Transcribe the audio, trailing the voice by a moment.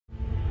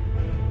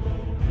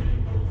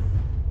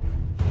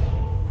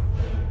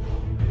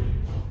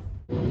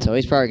So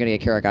he's probably gonna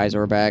get Karak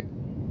Izor back.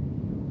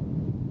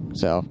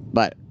 So,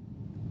 but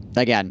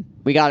again,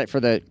 we got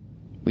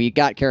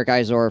Karak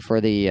Izor for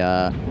the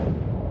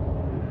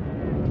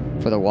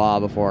WA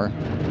before.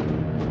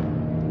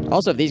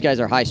 Also, if these guys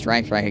are high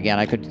strength rank again,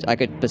 I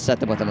could beset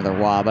them with another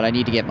WA, but I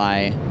need to get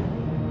my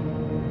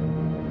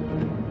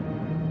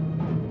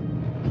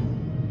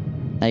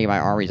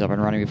armies up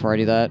and running before I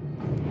do that.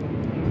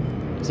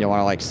 Because you don't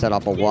want to like set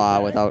up a WA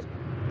without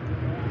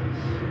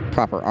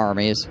proper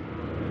armies.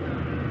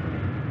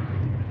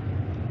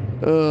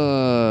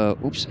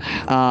 Oops.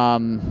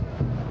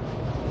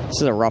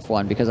 This is a rough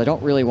one because I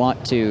don't really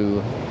want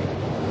to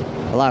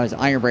allow his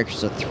iron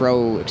breakers to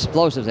throw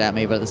explosives at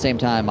me, but at the same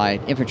time, my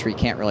infantry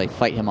can't really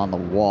fight him on the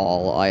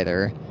wall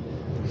either.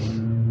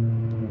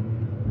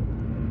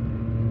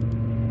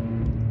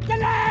 The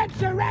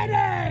lads are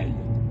ready!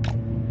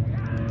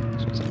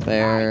 So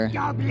there.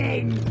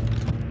 Goblins!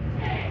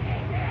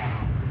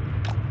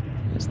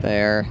 It's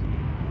there.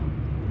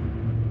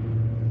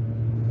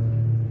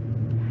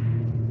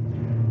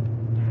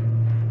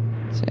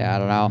 So yeah, I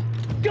don't know.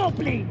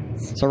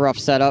 Goblins! It's a rough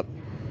setup.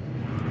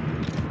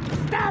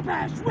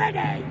 Stabbers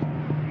ready!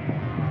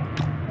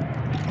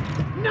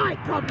 Night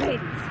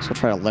goblins! So we'll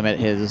try to limit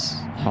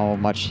how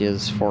much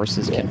his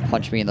forces can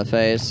punch me in the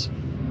face.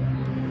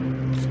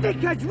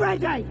 Stickers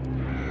ready!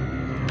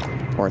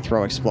 Or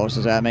throw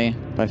explosives at me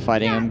by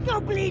fighting him.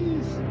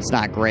 Goblins! It's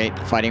not great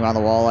fighting him on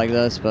the wall like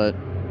this, but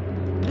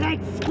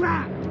Let's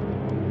scrap!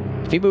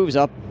 if he moves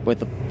up with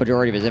the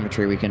majority of his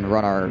infantry, we can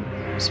run our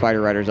spider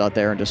riders out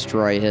there and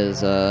destroy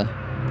his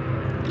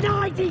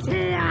Night is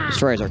here!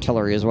 destroy his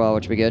artillery as well,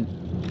 which would be good.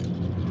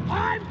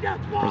 I'm the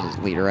Where's his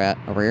leader at?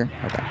 Over here?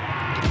 Okay.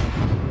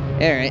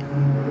 Alright.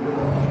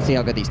 See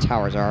how good these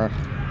towers are.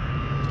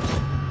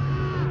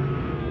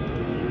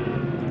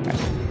 Okay.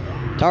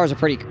 Towers are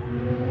pretty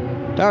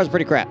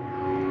crap.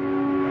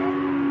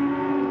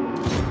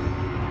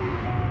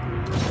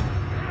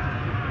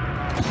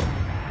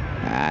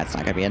 Ah, it's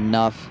not gonna be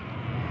enough.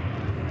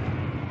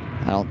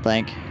 I don't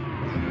think.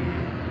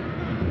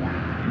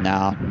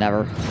 No,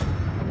 never.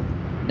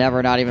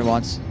 Never, not even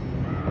once.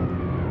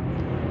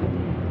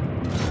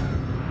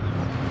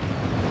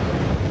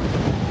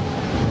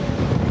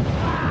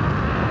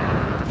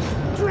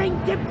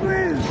 Drink the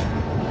brew!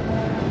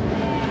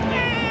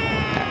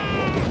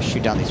 Okay.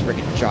 Shoot down these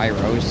freaking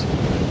gyros.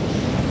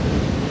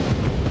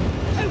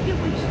 Who can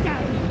we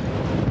stay?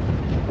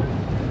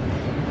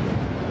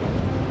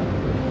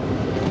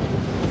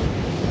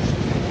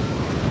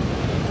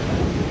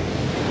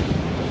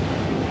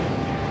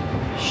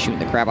 Shooting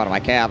the crap out of my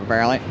cab,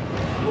 apparently.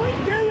 We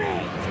do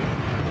it!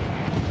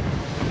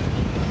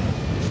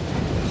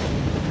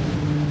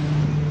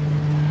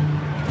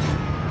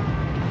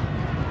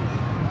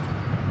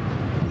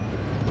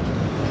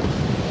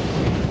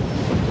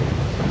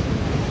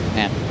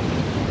 Man.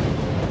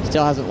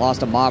 Still hasn't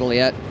lost a model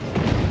yet.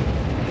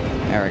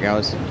 There it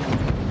goes.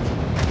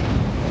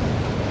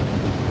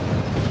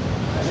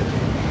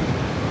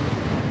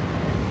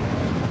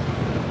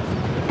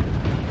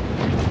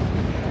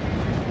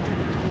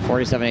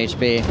 $47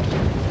 HP.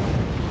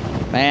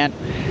 Man.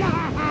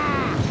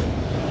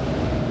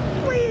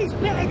 Please,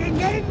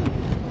 Pilgrim!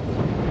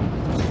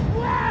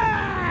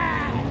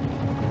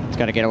 It's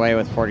gonna get away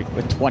with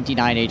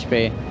 29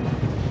 HP.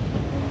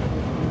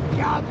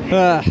 Goblin!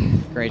 Ugh,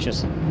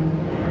 gracious. Please,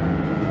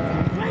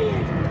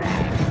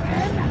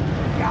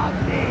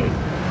 Goblin!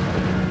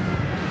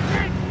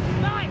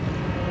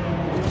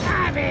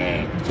 Have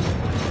it!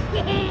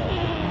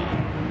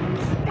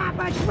 Stop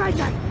us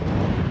ready!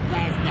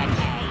 Where's the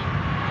key?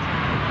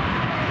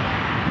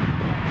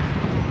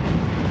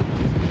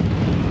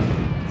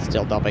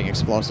 Still dumping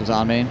explosives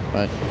on me,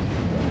 but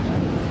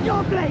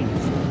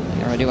Goblins!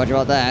 can't really do much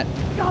about that.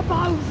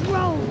 Gobbles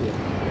roll!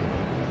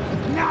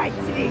 Night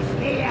is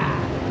here!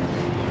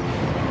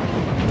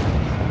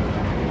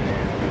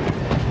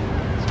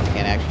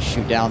 Can't actually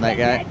shoot down that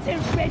guy.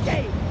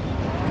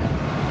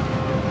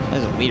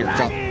 There's a leader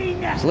jump.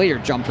 His leader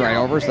jumped right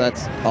over, so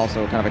that's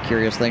also kind of a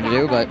curious thing to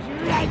do, but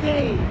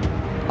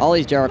all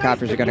these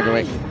gyrocopters are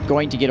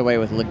going to get away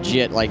with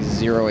legit, like,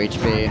 0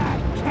 HP.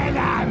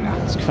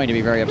 It's going to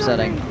be very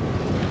upsetting.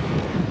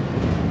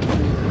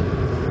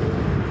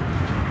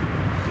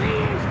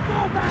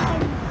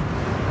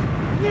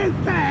 You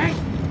back?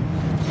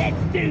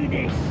 Let's do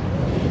this.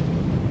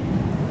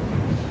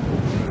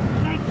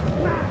 Let's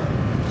run.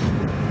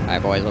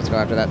 Alright, boys, let's go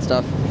after that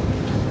stuff.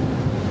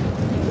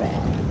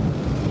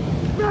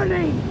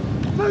 Running!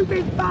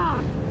 Moving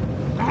fast!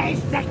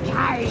 There's the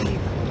cave!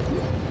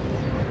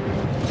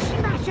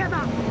 Smash him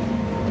up!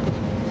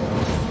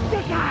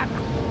 Stick him!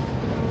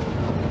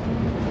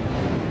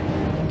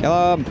 Kill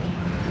him!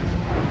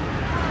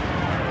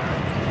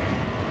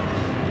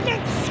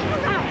 Let's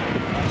scrap!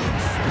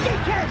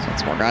 Stick him!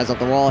 Some more guys up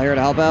the wall here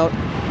to help out.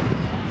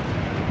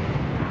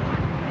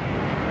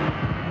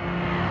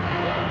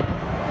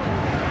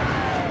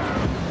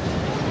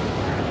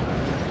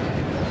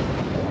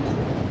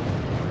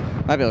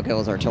 Might be able to kill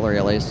his artillery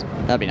at least.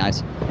 That'd be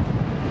nice.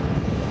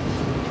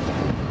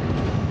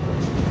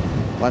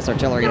 Less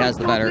artillery he has,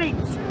 the better.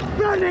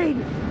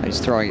 Running! He's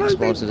throwing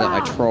explosives at my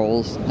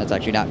trolls. That's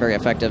actually not very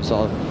effective,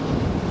 so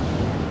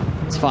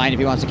it's fine if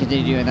he wants to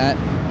continue doing that.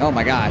 Oh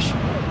my gosh.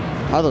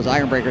 How those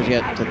iron breakers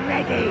get to...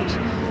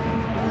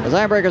 Those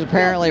iron breakers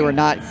apparently were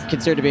not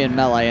considered to be in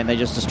melee, and they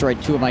just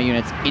destroyed 2 of my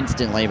units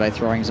instantly by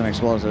throwing some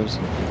explosives.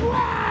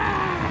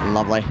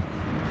 Lovely.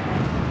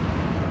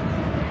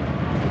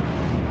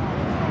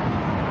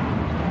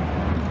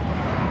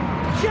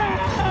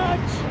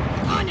 Charge!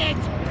 On it!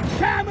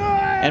 Come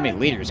on! Enemy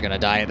leader's gonna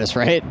die at this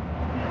rate.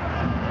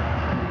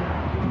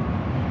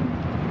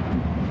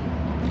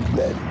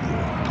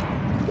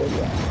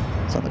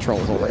 So the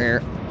trolls over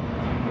here.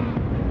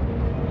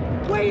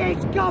 We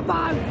is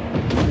Gobbo!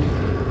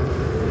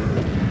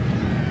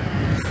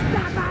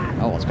 Stab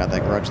him! Almost got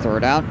that grudge thrower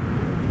down.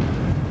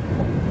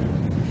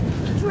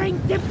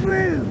 Drink the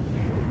brew!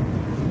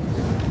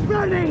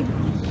 Running!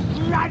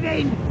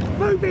 Running!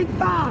 Moving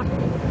fast!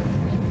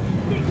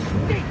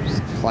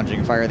 Just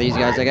plunging fire these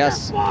guys, I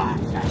guess.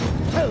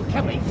 Who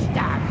can we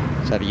stop?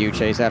 Let's have you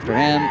chase after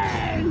him.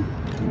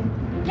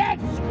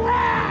 Let's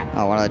scrap!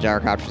 Oh, one of the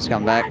gyrocopters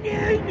coming back.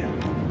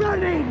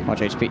 Running! How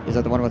much HP? Is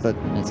that the one with the...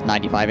 It's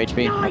 95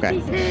 HP? Okay.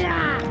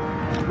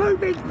 Here.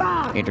 Moving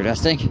fast!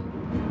 Interesting.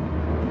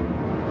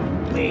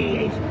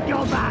 We is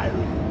Gobbo!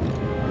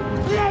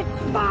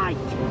 Let's fight!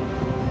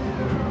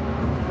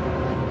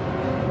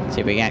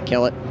 See if we can't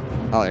kill it.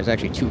 Oh, there's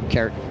actually two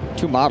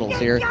models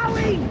here. Get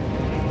going!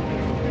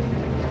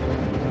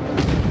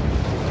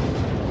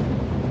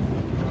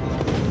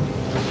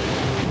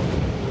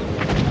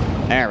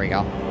 There we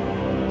go.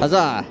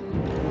 Huzzah!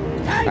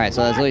 Alright,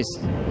 so that's at least...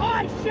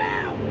 I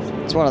shout!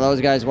 It's one of those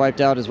guys wiped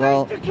out as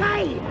well.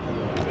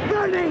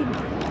 Running!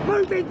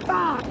 Moving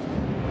fast!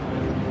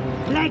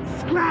 Let's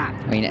scrap!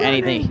 I mean,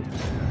 anything...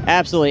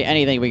 Absolutely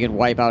anything we can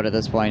wipe out at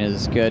this point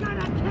is good.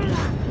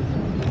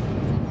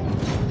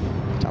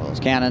 All those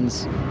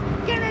cannons.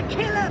 Gonna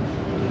kill him!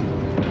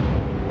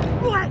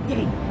 Right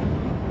then!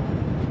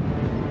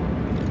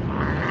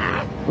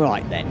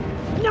 Right then.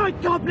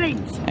 Night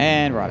goblins!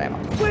 And rod ammo.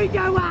 We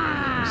go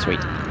out!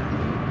 Sweet.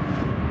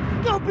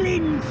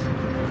 Goblins!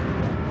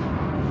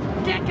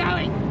 Get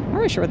going! I'm not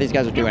really sure what these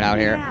guys are doing out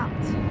here.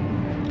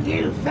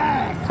 You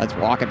first! Let's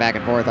walk it back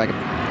and forth like a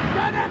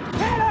Gonna kill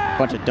him!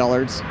 bunch of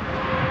dullards.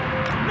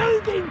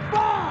 Moving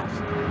fast!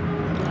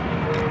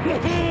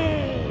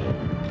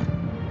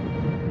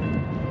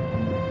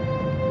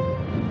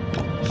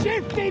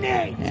 Shifting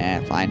it! Yeah,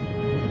 fine.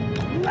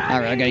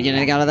 Not really gonna get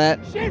anything out of that.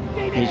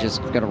 He's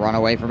just gonna run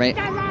away from me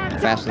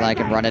faster than I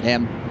can run at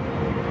him.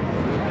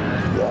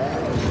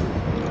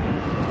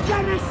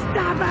 Gonna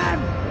stab him!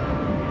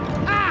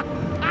 Ah!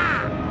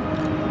 Ah!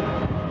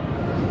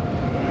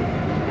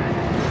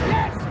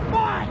 Let's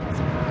fight!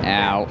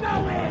 Ow.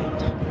 Going!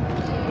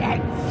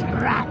 Let's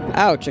scrap!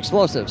 Ouch,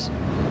 explosives.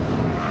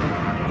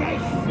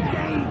 This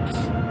stinks!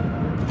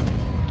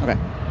 Okay.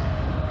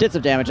 Did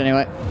some damage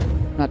anyway.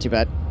 Not too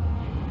bad.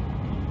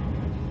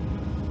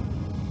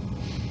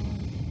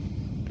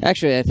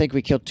 Actually, I think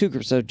we killed 2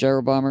 groups of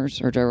gyro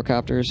bombers, or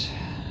gyrocopters,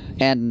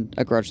 and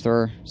a grudge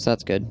thrower, so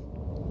that's good.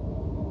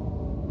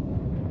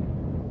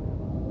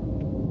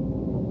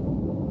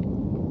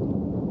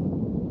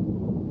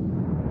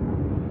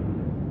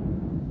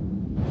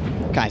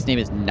 Guy's name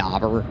is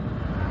Knobber.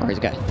 Or his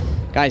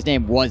guy's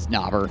name was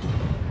Knobber.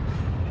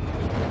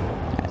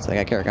 Alright, so I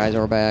got carrot guys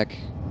over back,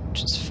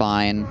 which is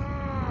fine.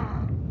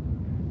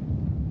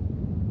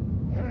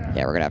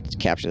 Yeah, we're gonna have to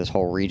capture this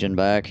whole region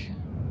back.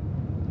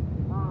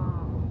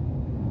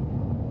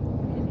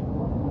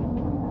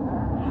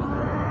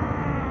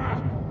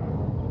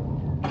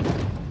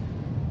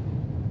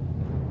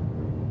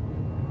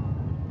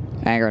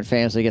 Anger and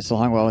Fantasy gets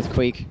along well with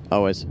Queek.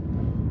 Always.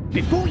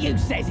 Before you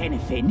says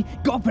anything,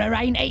 Gobbler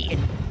ain't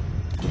eating.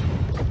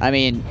 I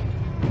mean,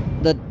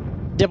 the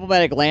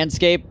diplomatic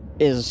landscape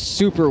is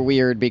super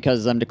weird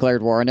because I'm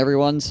declared war on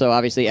everyone, so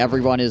obviously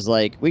everyone is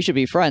like, we should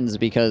be friends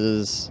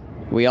because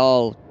we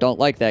all don't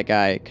like that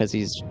guy because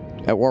he's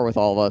at war with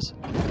all of us.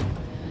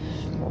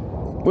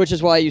 Which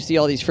is why you see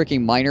all these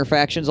freaking minor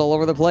factions all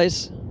over the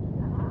place.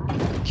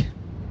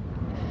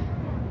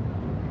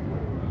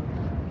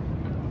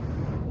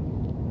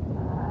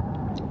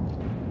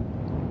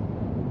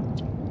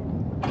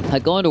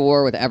 Like, going to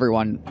war with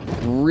everyone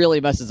really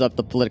messes up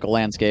the political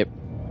landscape.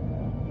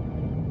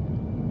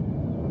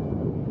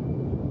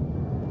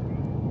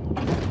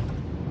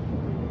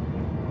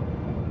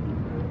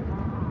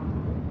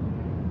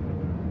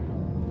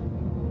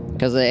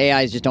 Because the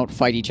AIs just don't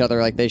fight each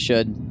other like they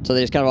should. So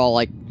they just kind of all,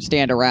 like,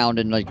 stand around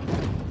and, like,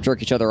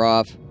 jerk each other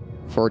off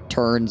for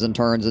turns and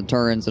turns and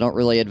turns. They don't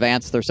really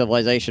advance their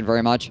civilization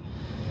very much.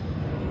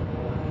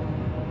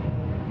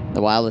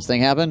 The wildest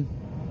thing happened?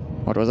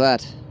 What was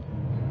that?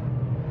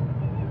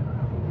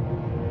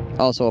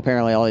 Also,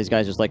 apparently all these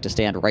guys just like to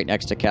stand right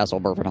next to Castle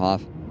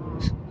Burfenhof.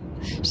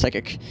 It's like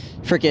a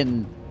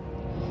freaking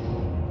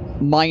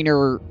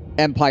minor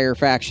Empire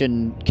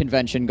faction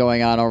convention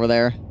going on over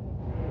there.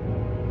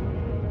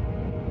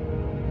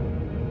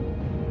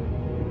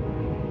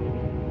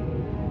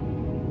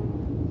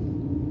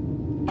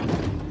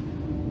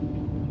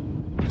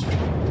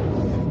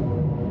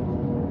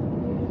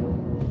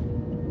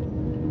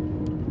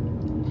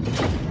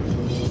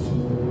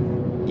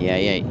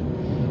 Yeah.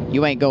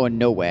 You ain't going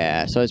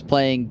nowhere. So it's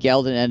playing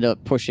Geldon ended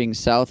up pushing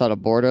south out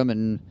of boredom,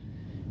 and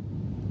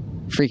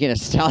freaking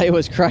Astalia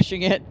was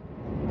crushing it.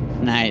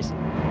 Nice.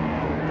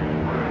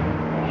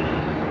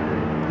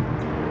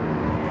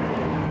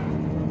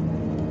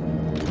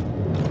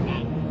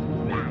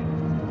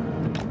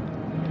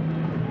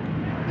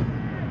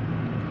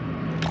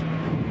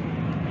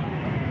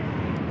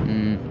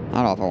 I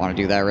don't know if I want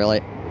to do that,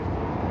 really.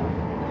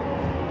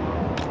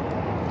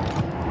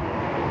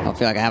 I don't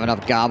feel like I have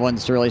enough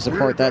goblins to really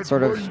support that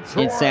sort of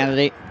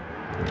insanity.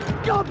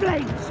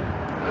 Goblins!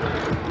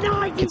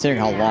 Considering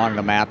how long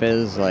the map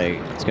is, like,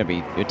 it's gonna be,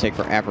 it would take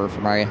forever for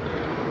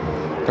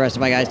the rest of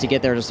my guys to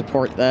get there to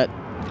support that.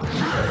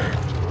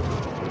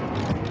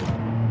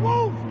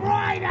 Wolf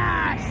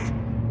Riders!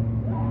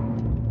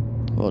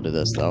 We'll do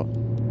this, though.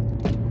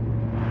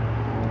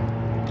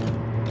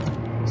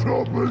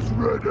 Chopper's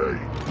ready.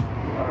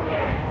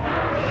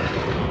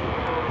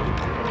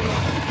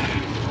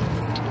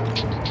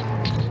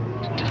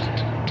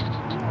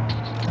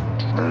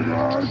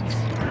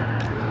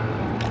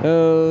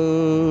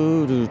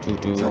 Oh,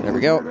 there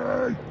we go.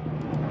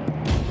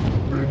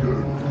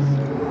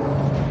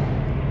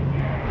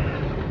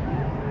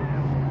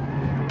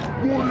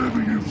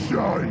 Whatever you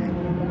say.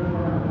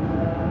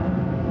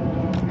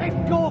 If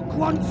Gork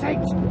wants it,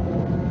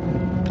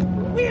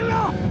 we're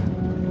off!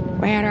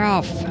 We're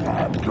off.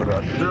 I'm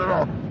gonna hit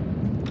him.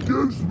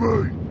 Use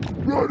me.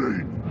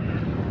 Ready.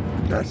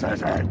 This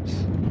is it.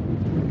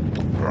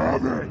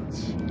 Have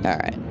it. All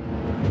right.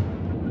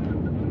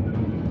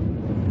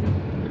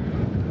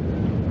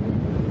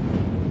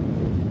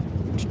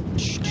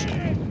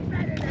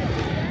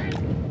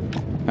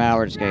 Well,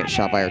 we're just gonna get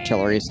shot by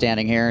artillery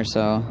standing here,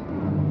 so...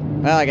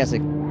 Well, I guess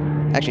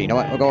actually, you know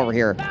what? We'll go over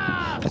here.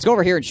 Let's go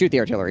over here and shoot the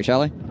artillery,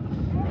 shall we?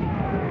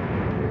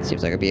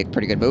 Seems like it'd be a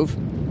pretty good move.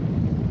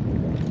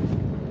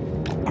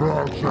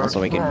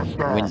 Also, we can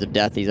winds of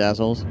death these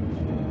assholes.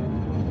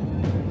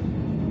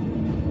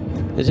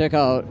 They took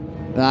out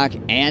Knock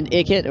and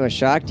Ikit. It was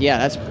shocked. Yeah,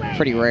 that's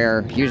pretty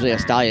rare. Usually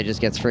Astalia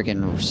just gets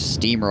freaking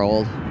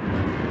steamrolled.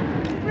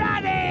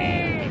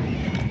 Ready!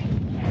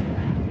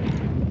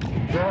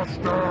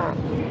 Faster.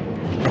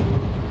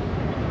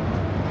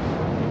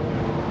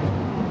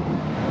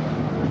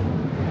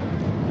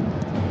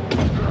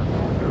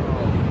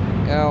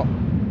 Go.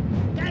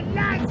 The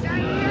lads are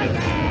ready!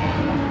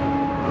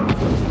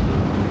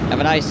 Have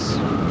a nice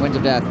winds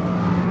of death.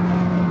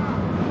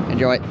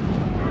 Enjoy it.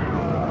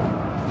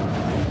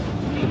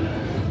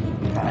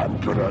 I'm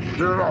gonna hit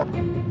him.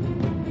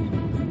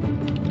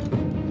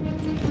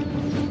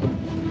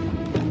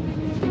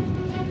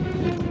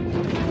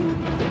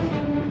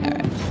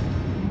 Alright.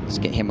 Let's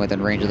get him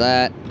within range of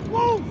that.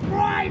 Wolf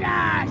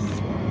Riders!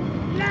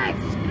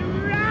 Let's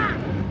rock!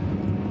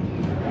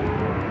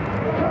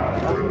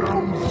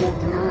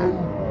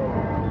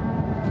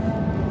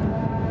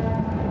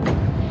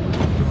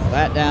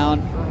 That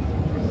down.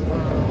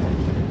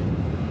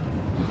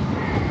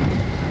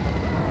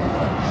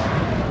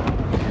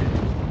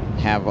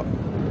 Have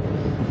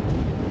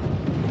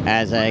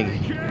Azeg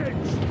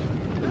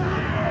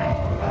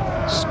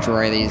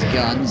destroy these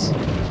guns.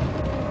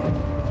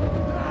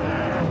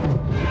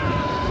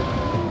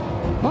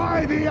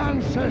 By the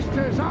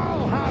ancestors,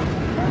 I'll have.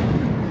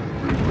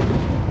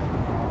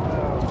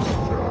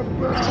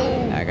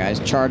 Alright, guys,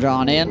 charge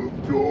on in.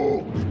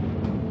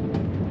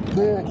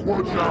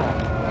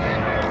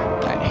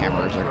 Alright,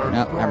 hammers are.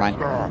 No, never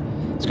mind. I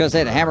was gonna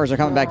say the hammers are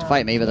coming back to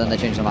fight me, but then they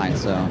changed their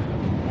minds, so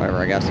whatever,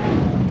 I guess.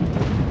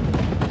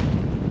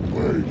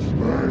 You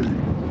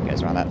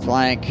guys are on that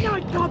flank.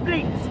 Night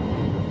goblins!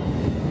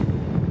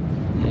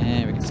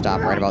 And we can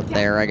stop right about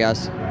there, I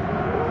guess.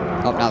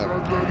 Oh, now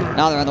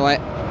they're on the way.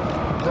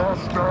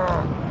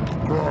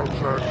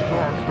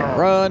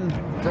 Run!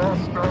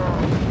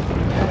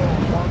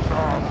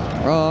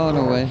 Run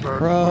away!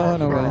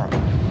 Run away!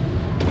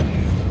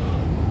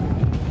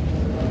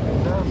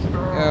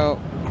 Go!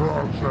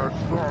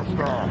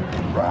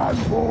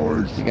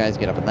 You guys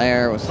get up in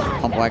there with some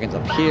pump wagons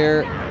up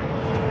here.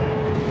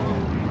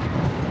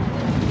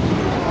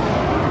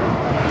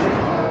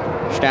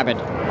 Stab it.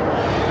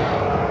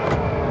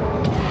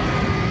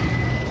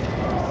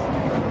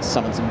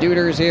 Summon some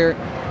duders here.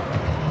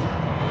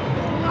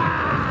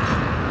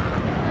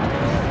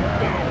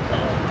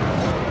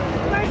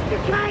 Where's the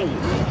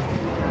cave?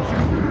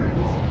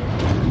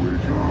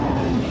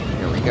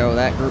 Here we go,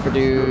 that group of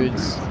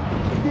dudes.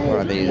 What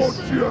are these?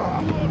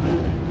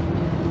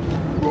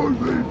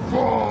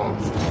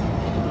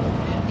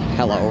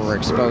 Hella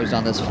overexposed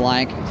on this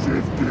flank.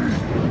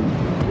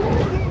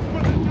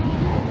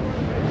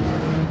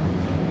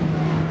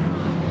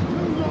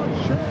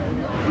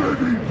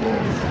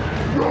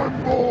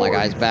 My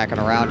guy's backing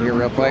around here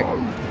real quick.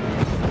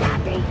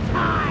 Happy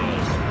time!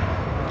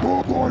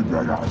 Alright,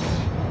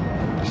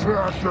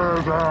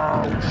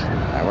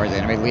 where's the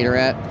enemy leader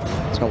at?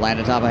 Let's go land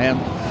on top of him.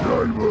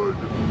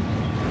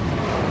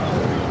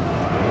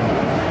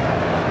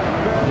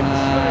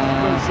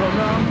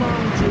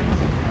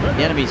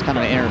 The enemy's kind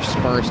of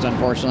interspersed,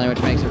 unfortunately,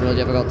 which makes it really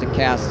difficult to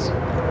cast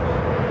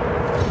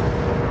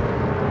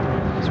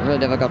really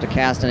difficult to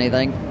cast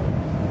anything.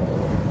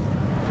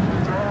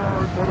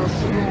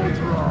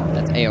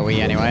 That's AoE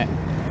anyway.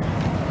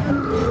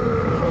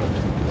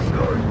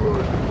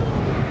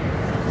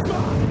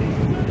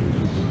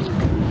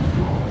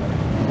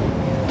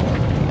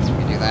 Guess we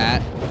can do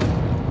that.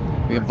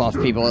 We can buff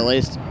people at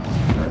least.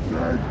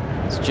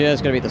 It's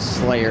just gonna be the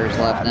Slayers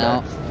left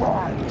now.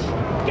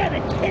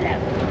 Gonna kill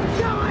him!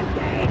 Go on,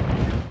 Dave!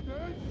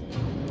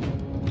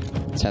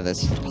 Let's have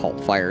this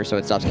halt fire so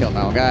it stops killing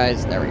my own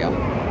guys. There we go.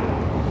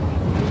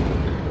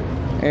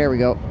 There we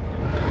go.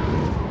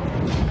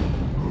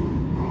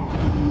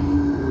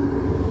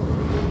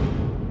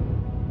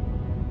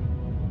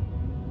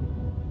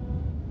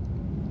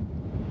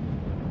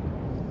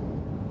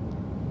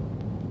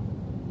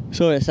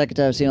 So the second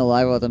time I've seen a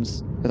live with them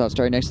without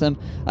starting next to them.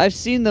 I've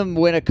seen them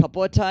win a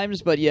couple of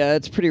times, but yeah,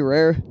 it's pretty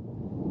rare.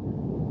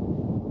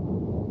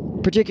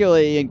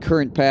 Particularly in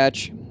current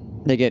patch,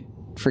 they get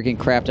freaking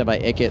crapped out by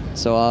Icket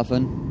so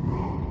often.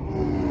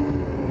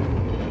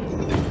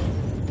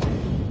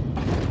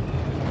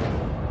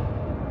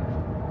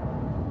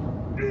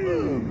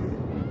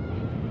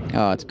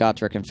 Oh, it's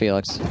Gotrek and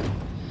Felix.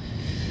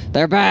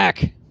 They're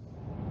back!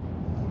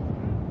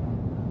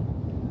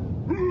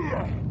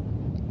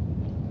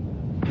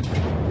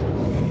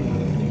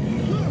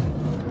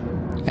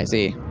 I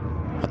see.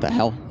 What the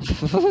hell?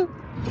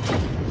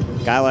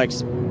 Guy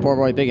likes poor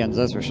boy Biggins,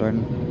 that's for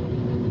certain.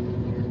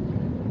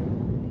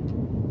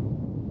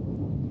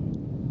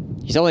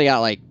 He's only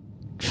got like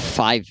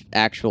 5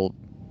 actual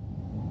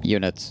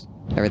units.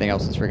 Everything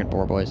else is freaking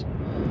poor boys.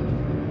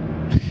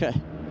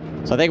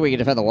 So I think we can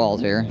defend the walls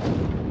here.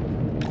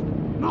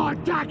 More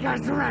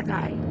daggers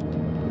ready!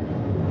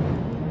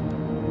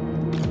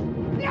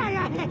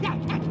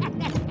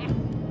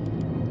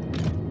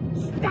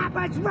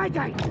 Snappers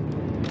ready!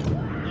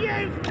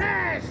 You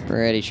first!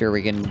 Pretty sure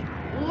we can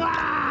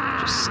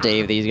just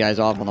stave these guys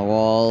off on the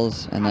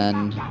walls, and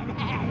then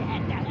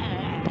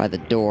by the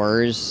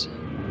doors.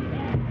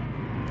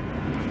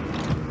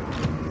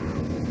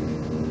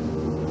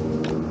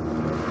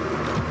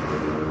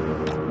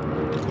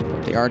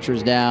 Put the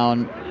archers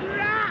down.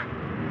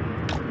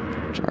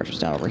 Archers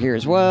down over here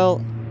as well.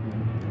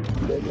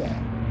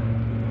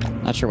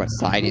 Not sure what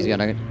side he's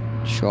gonna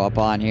show up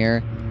on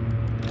here.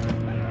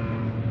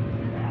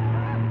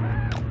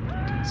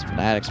 Some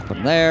fanatics, put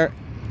them there.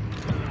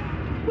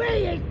 We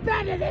is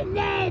better than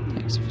them!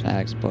 Take some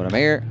fanatics, put them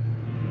here.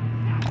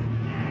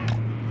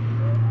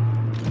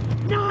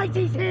 Night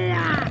is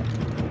here!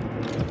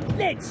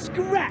 Let's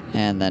scrap!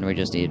 And then we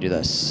just need to do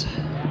this.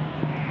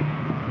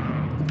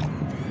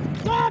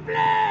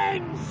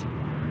 Goblins!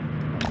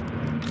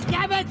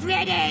 Scabbards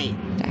ready!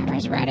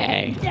 Scabbards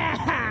ready!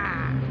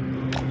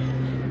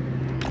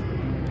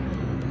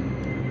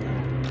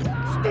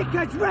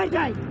 Stickers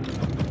ready!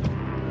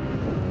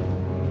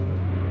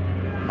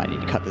 Might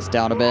need to cut this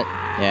down a bit.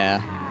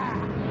 Yeah.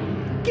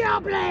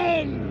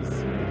 Goblins!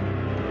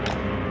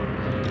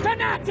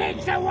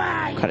 Fanatics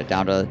away! Cut it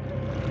down to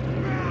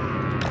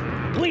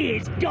We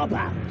is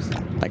gobbos!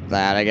 like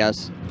that, I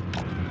guess.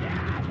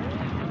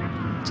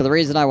 So the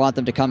reason I want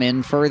them to come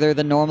in further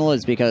than normal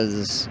is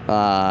because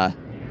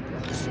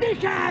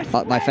Snickers!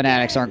 my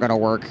fanatics aren't going to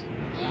work.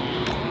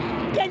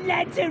 The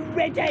lads are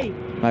ready!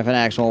 My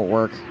fanatics won't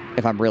work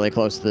if I'm really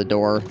close to the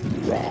door,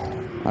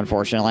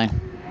 unfortunately.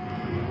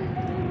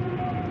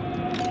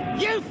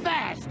 You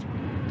first!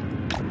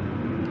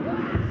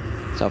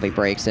 So if he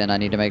breaks in, I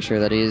need to make sure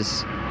that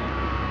he's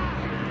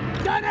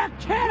Gonna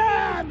kill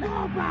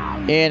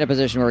him! in a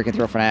position where we can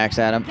throw fanatics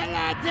at him. The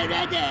lads are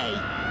ready!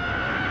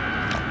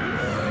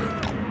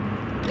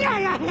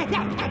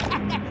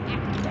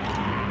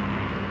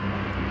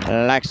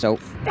 Like so.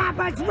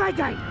 Snappers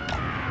ready!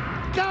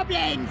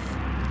 Goblins!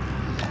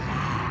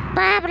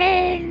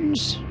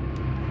 Goblins!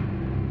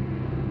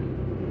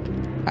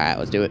 Alright,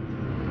 let's do it.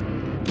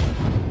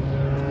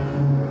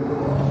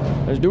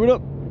 Let's do it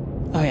up!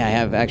 Oh yeah, I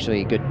have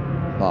actually good,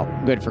 well,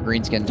 good for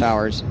greenskin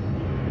towers.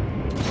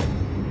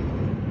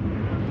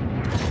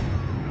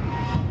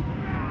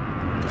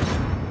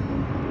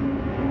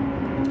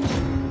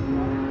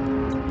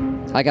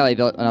 I like how he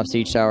built enough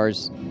siege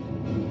towers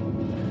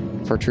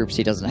for troops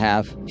he doesn't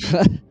have.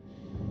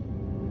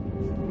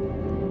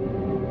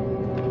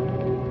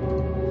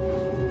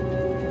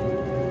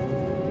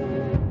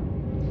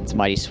 It's a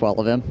mighty swell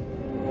of him.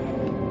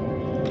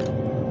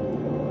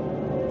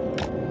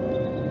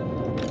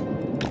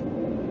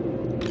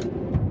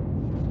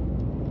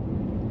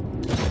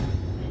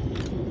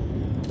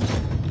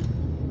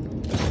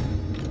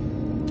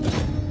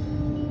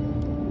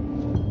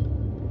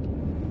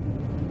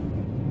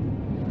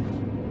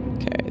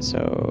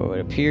 So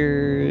it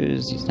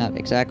appears he's not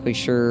exactly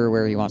sure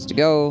where he wants to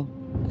go.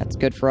 That's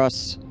good for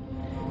us.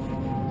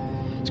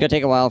 It's gonna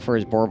take a while for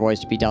his boar boys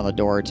to beat down the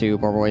door too.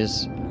 Boar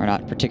boys are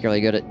not particularly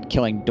good at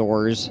killing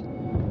doors.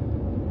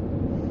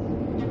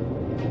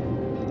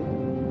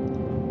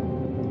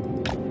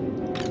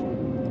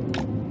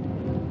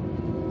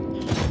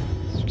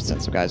 Let's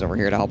send some guys over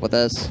here to help with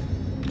this.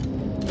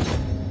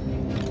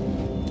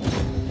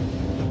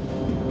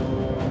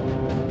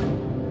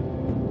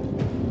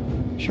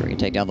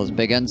 take down those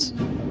big ends.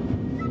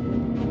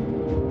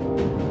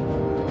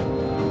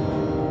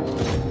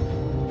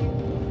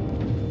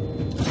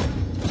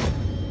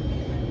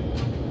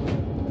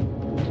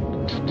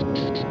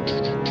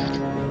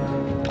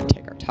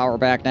 Take our tower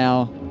back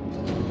now.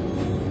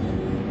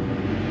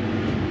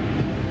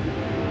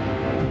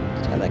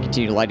 Let's have that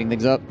continue lighting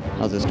things up.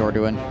 How's this door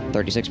doing?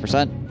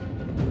 36%.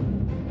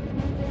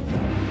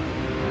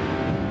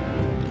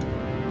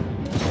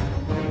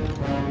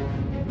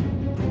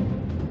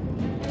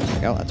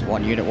 Go. That's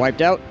one unit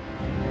wiped out.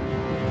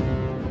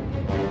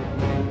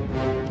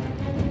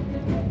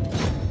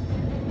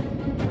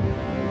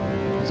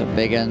 Some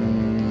big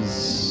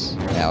uns.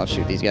 Yeah, I'll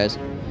shoot these guys.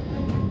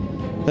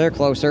 They're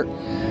closer.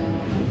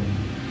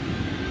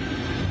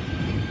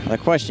 Now the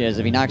question is,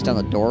 if he knocks down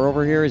the door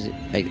over here, is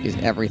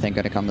everything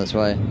going to come this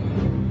way?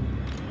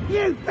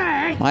 You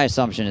think? My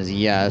assumption is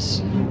yes.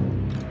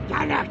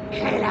 Gonna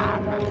kill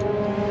him.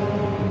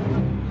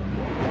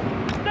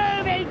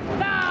 Moving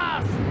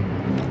fast.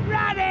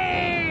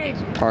 Running.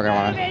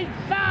 Moving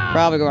fast.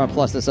 Probably going to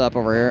plus this up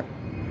over here.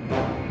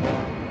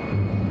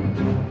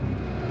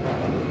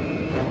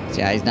 So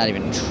yeah, he's not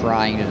even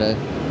trying to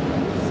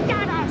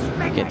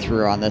get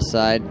through on this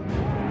side.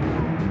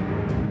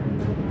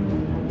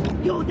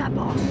 You're the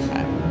boss.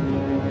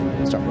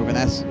 Right. Start moving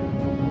this.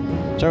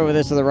 Start moving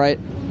this to the right.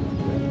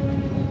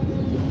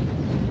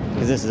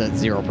 Because this is at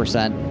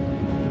 0%.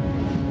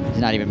 He's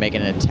not even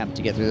making an attempt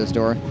to get through this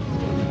door.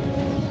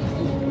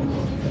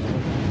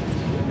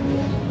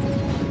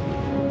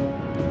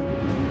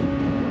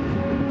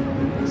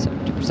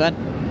 %.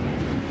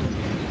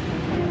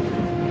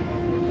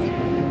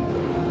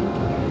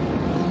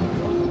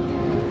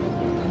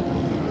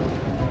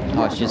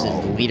 Oh, it's just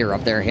his leader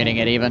up there hitting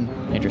it even.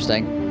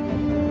 Interesting.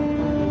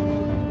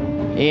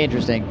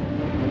 Interesting.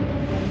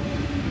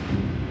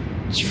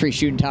 It's free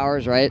shooting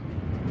towers, right?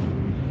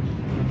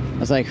 I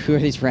was like, who are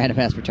these random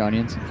ass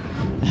Bretonians?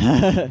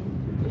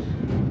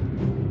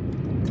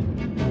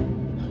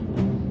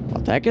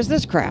 What the heck is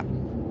this crap?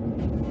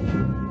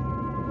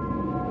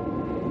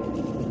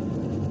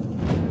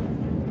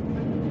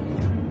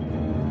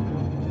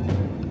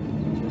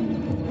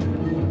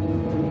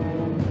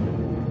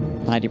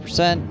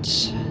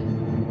 %.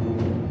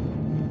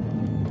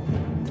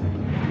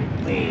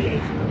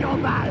 Please, no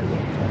matter.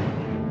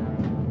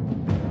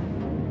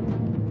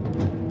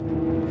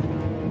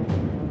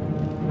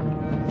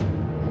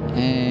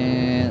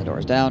 And the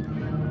door's down.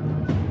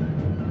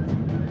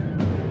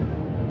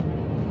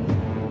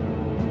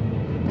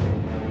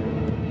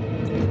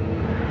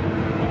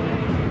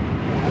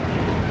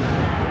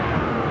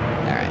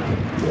 Alright.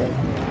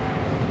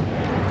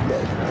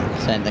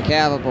 Send the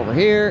cab up over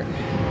here.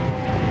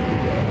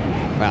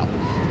 Well,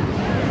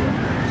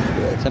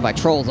 send my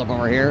trolls up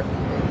over here.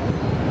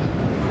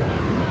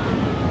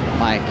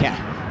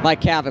 My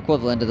cav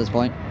equivalent at this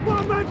point.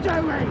 What am I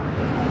doing?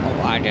 What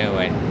am I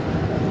doing?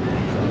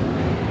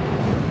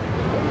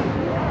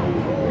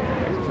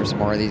 Waiting for some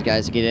more of these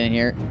guys to get in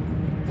here.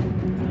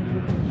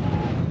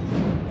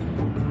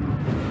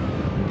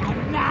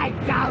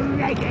 Knights are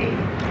ready.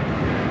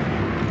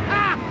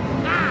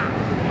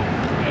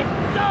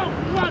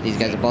 Put these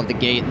guys above the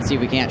gate and see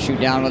if we can't shoot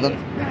down with them.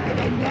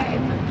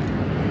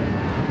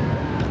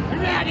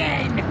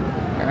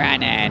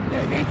 Running.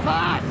 Moving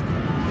fast.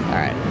 All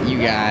right, you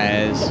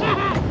guys.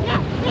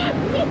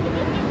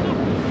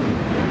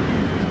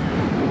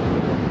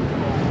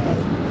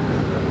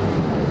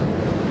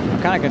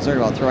 I'm kind of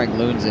concerned about throwing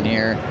loons in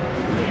here.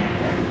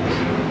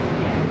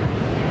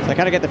 So I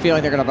kind of get the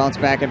feeling they're going to bounce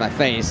back in my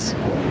face.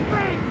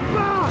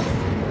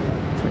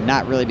 Which would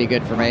not really be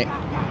good for me.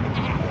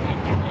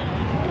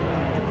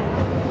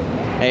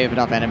 Hey, if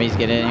enough enemies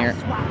get in here.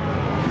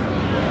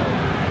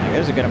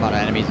 There's a good amount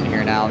of enemies in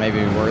here now. Maybe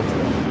be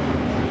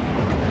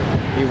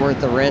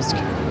worth the risk.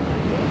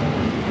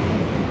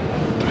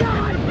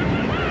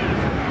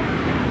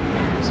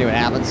 See what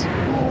happens.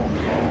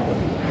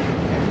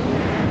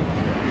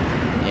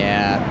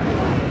 Yeah.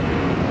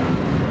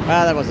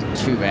 Well, that wasn't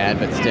too bad,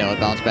 but still, it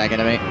bounced back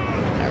into me.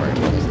 Alright, we're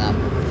gonna do this now.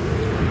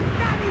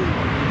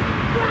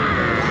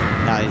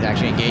 Now he's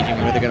actually engaging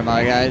me with a good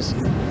amount of guys.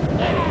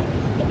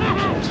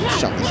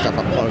 Shut this stuff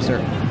up closer.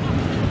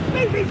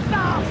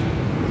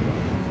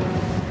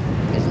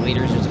 His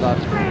leader's just about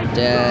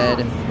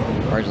dead.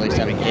 Or at least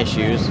having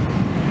issues.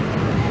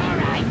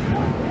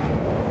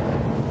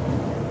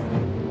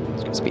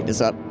 Just gonna speed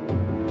this up.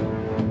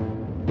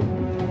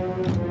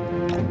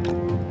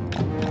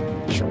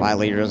 Make sure my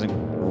leader doesn't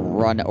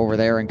run over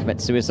there and commit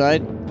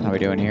suicide. How are we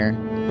doing here?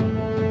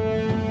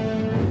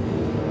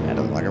 That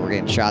doesn't look like we're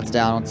getting shots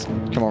down. Let's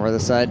come over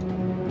this side.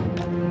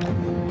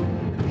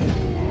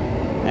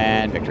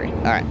 And victory.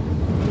 Alright.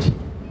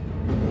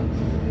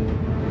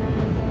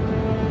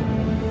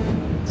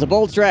 It's a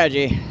bold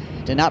strategy.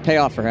 Did not pay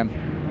off for him.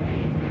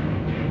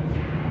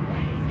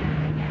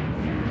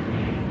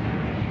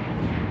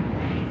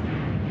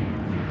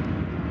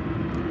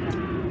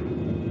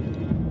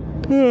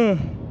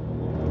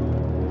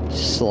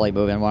 Slowly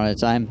moving one at a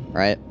time,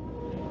 right?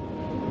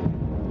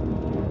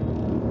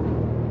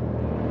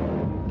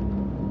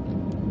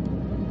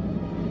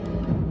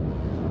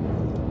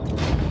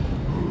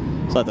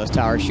 Let's let those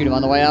towers shoot him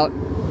on the way out.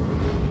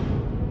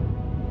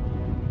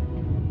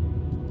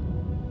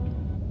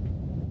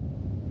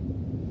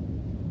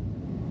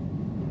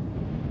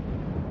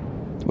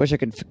 Wish I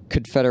could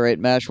confederate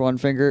mash one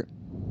finger.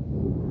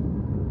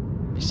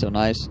 Be so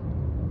nice.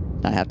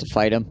 Not have to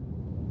fight him.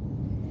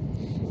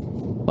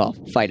 Well,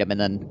 fight him and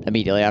then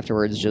immediately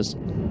afterwards just...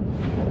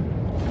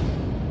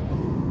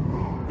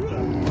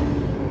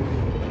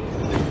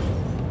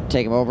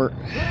 take him over.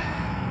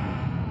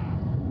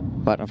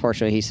 But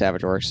unfortunately, he's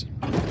Savage Orcs.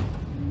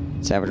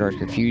 Savage Orcs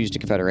refuse to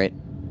confederate.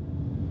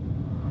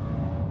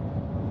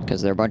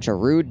 Because they're a bunch of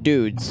rude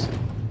dudes.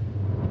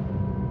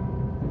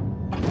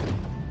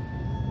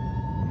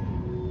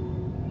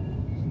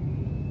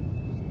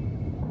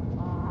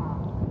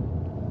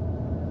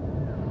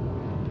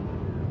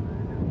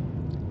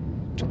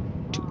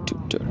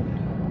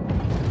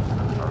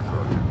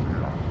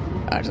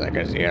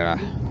 Yeah.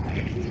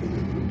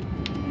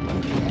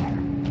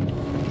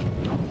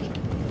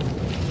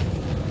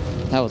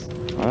 That was...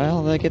 What the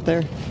hell did I get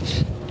there?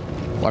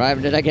 What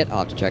item did I get? I'll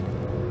have to check.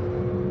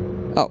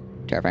 Oh,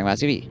 Terrifying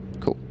Mass EV.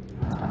 Cool.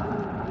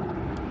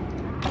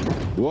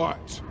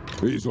 What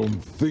is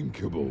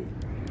unthinkable?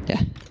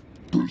 Yeah.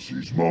 This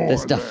is more.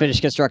 This stuff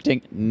finished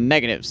constructing.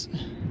 Negatives.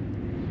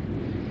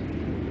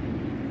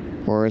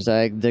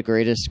 Warzag, the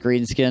greatest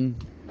green skin.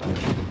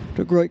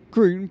 The great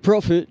green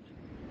prophet.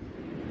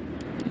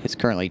 He's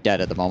currently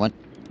dead at the moment.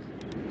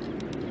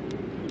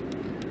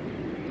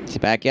 Is he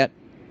back yet?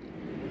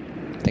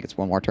 I think it's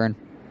one more turn.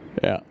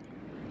 Yeah.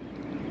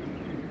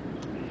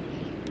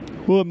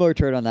 One more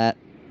turn on that.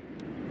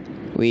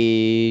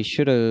 We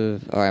should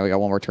have... Alright, we got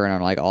one more turn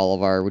on like all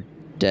of our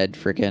dead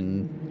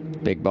freaking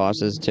big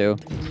bosses too.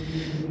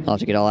 I'll have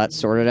to get all that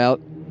sorted out.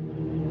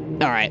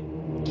 Alright.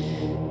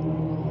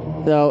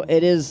 So,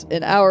 it is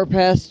an hour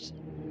past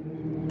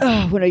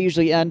when I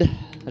usually end.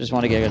 I just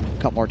want to get a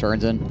couple more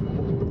turns in.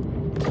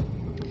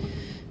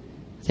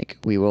 I think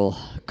we will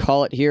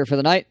call it here for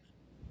the night.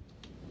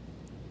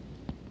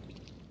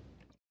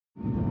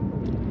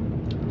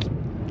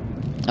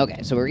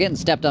 Okay, so we were getting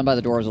stepped on by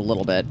the doors a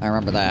little bit. I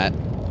remember that.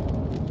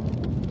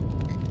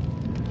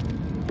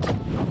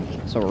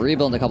 So we're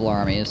rebuilding a couple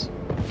armies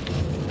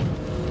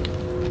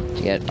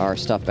to get our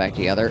stuff back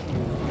together.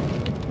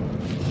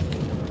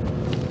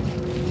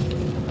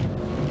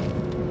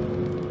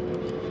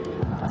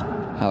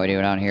 How are we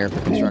doing down here for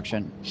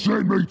construction?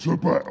 Send me to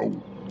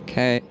battle.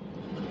 Okay.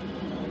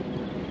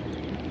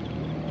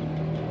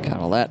 Got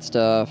all that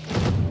stuff.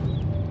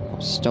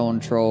 Stone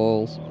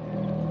trolls.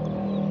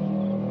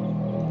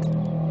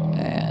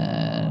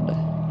 And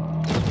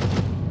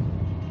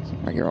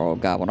some regular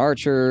old goblin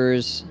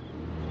archers.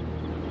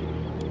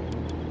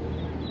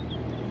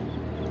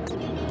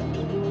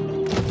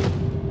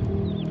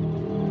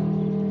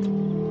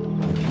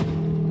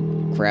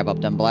 Grab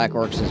up them black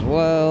orcs as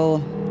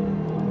well.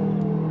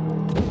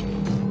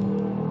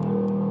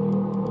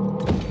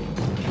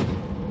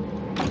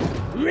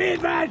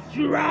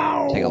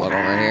 Take a look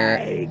over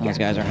here. Those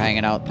guys are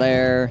hanging out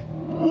there.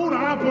 What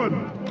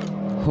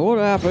happened? What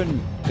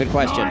happened? Good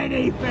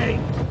question.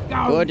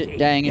 Good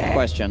dang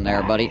question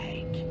there, buddy.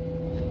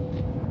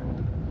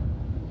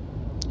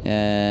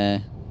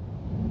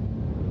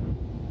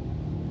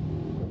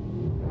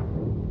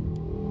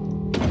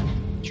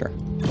 Sure.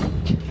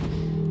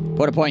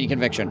 Put a point in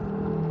conviction.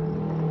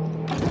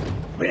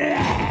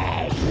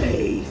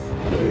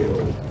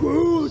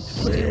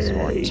 Steal some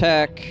more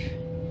tech.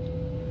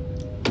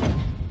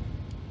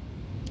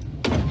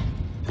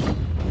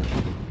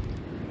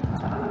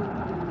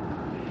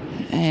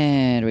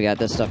 And we got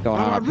this stuff going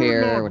on up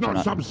here, which I'm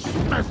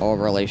not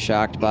overly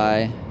shocked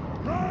by.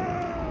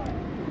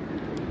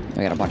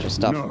 We got a bunch of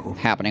stuff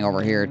happening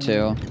over here,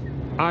 too.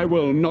 I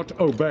will not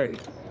obey.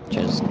 Which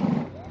is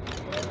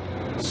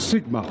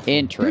Sigma.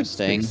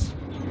 Interesting.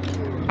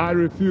 I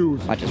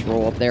refuse. Might just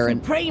roll up there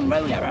and Supreme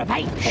ruler of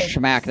 8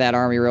 smack that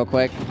army real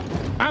quick.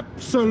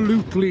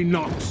 Absolutely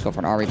not. Go for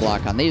an army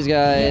block on these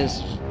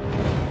guys.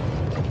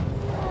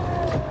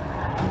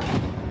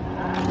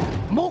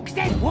 Mork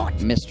says what?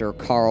 Mr.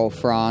 Carl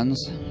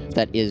Franz, if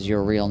that is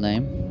your real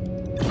name.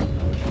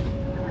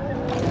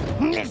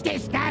 Let's get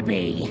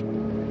stabby.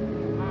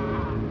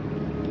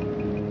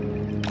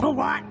 For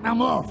what? I'm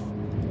off.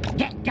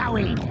 Get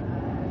going.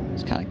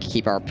 Just kind of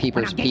keep our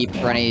peepers peep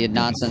for any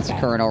nonsense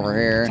occurring over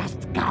here.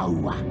 Just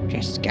go.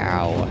 Just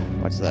go.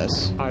 What's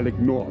this? I'll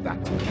ignore that.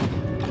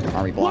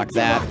 Army block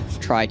that.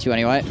 Try to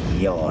anyway.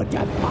 You're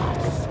the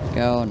boss.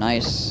 Go.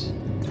 Nice.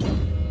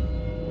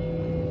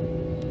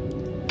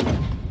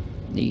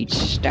 Need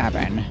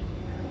stabbing.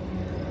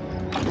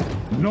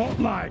 Not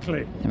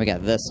likely. And we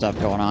got this stuff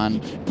going on.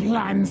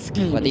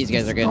 Blansky. But these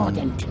guys are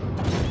getting...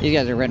 These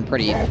guys are getting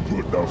pretty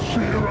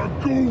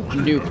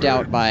nuked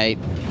out by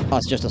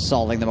us just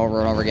assaulting them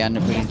over and over again.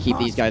 If we can keep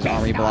these guys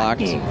army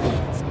blocked.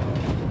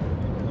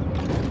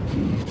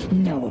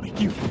 No,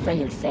 you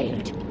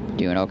failed.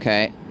 Doing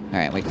okay.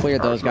 Alright, we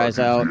cleared those guys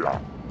out.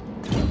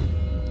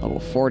 Level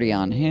 40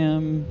 on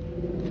him.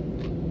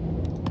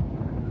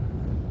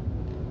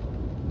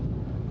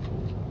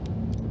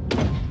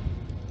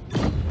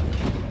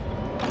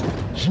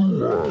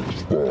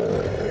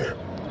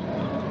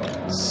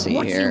 Let's see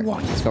What here. you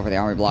want? Let's go for the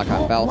army block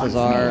on What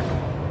Balthazar.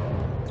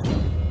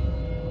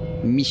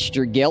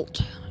 Mr.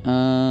 Gelt. What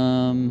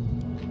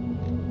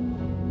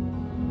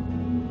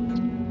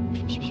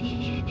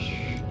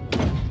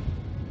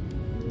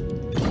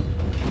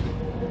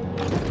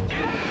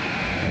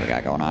we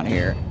got going on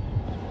here?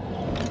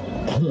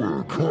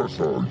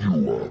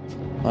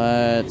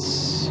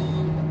 Let's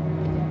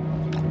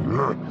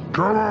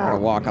Come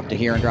on! walk up to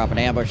here and drop an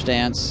ambush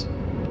stance.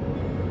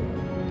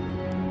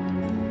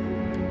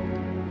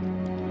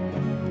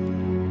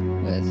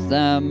 With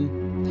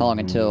them. How long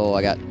until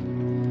I got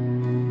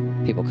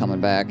people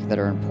coming back that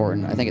are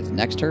important? I think it's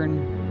next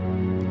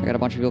turn. I got a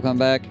bunch of people coming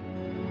back.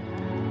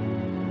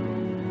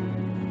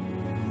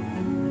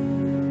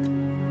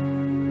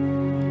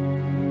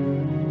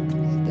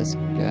 This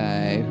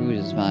guy, who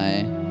is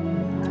my...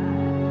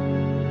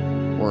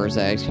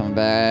 Warzag's coming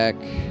back.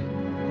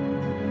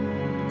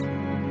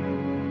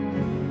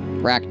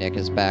 Rachnik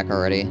is back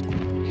already.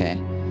 Okay.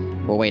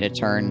 We'll wait a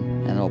turn,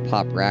 and we'll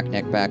pop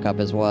Rachnik back up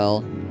as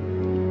well.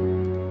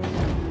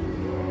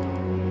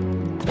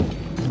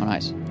 Oh,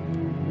 nice.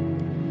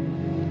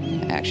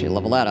 Actually,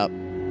 level that up.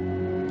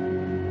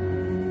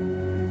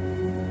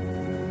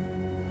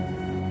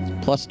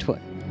 Plus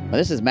 20. Well,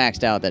 this is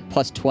maxed out, that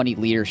plus 20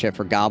 leadership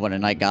for Goblin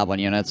and Night Goblin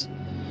units.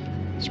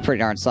 It's pretty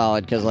darn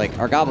solid, because, like,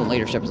 our Goblin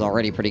leadership is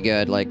already pretty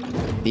good. Like,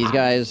 these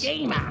guys...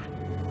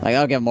 Like,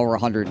 I'll give them over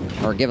 100,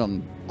 or give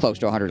them close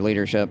to 100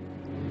 leadership.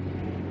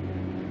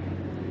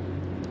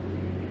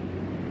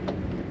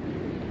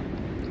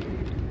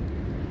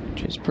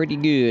 Which is pretty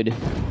good.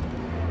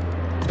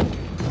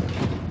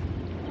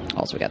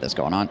 Also, we got this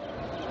going on.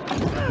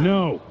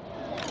 No.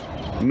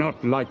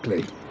 Not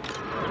likely.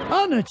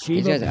 Unachievable.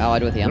 These guys are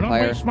allied with the Do not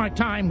Empire. waste my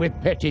time with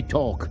petty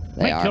talk.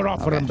 They Make are, your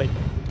offer okay. and be...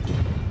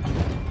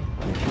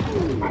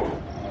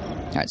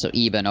 Alright, so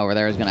Eben over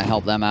there is going to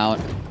help them out.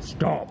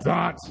 Stop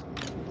that.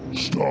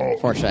 Stop!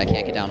 Fortunately, I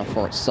can't get down to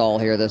Fort Saul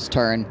here this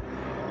turn.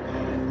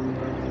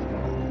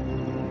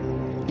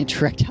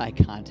 Direct eye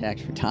contact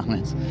for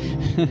Thomas.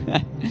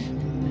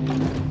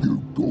 You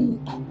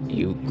gawk!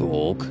 You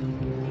gawk.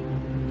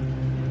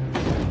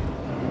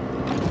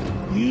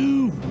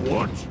 You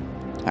what?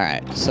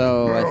 Alright,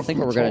 so I think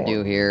what we're going to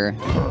do here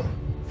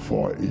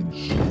Fighting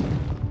shit.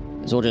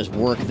 is we'll just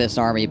work this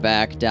army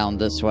back down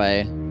this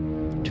way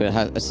to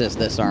assist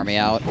this army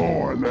out.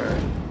 Violent.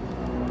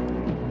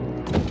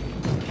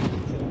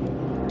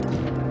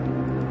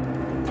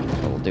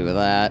 So we'll do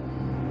that.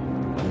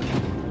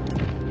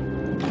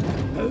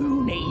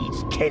 Who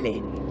needs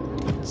killing?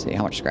 Let's see,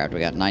 how much scrap do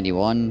we got?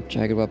 91.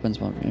 Jagged weapons,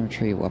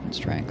 infantry, weapon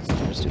strength.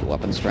 Let's do the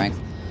weapon strength.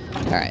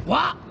 Alright.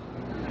 What?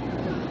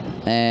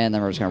 And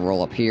then we're just going to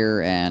roll up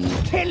here and...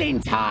 Killing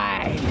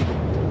time!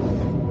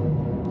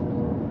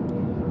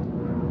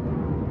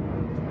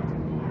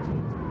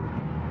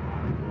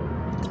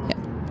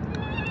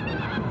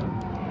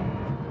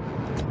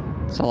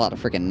 It's a lot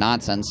of freaking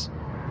nonsense.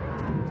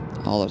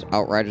 All those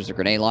outriders or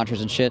grenade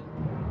launchers and shit.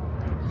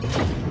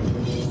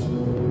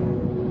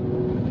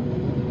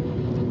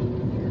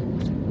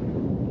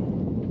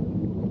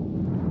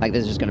 Like,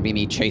 this is just gonna be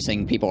me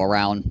chasing people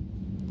around.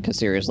 Because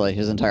seriously,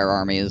 his entire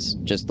army is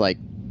just like...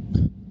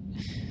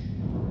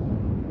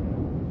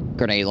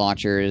 grenade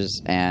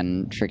launchers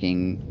and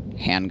freaking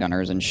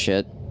handgunners and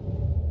shit.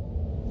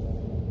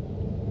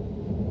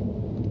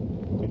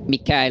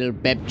 Mikhail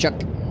Bebchuk.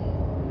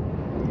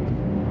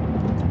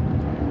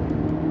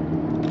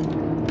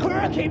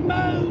 Crooked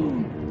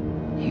moon!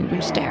 You've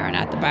been staring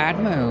at the bad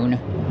moon.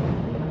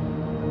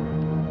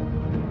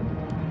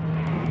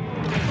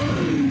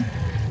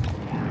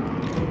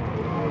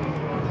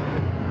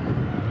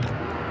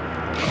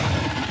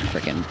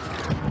 Freaking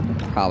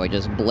probably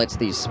just blitz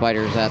these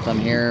spiders at them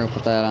here.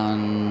 Put that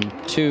on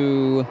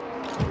 2.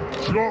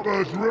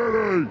 Choppers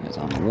ready! It's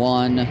on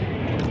 1.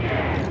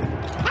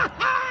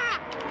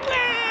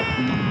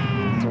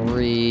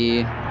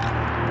 3.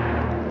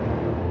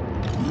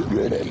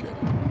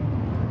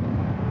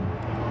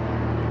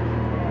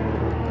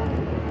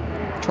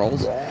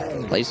 Trolls,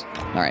 please.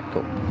 Alright,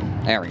 cool.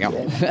 There we go.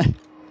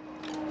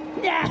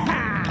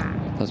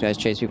 Those guys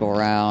chase people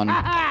around.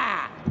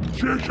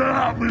 Check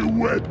out me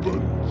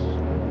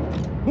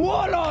weapons!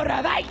 Warlord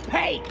of 8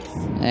 peaks!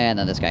 And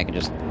then this guy can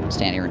just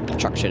stand here and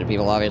chuck shit at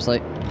people, obviously.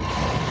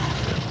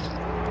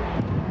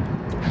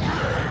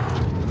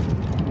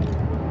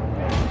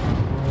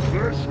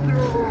 Let's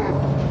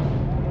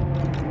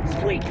go!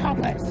 Sweet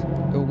coppers!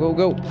 Go, go,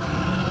 go.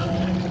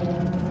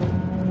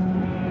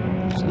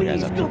 So the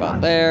guys up to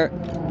about there.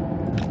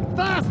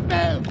 Fast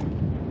move!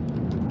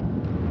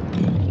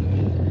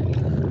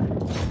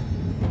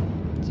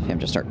 See him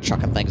just start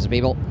chucking things at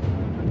people.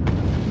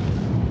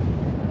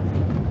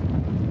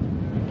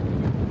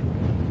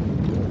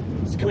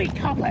 Sweet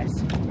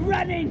coppers!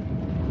 Running!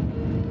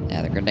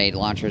 Yeah, the grenade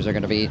launchers are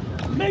going to be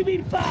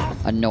Moving fast!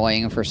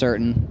 annoying for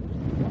certain.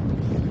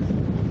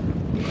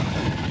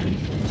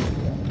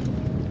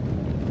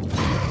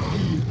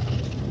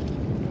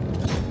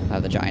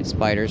 Have the giant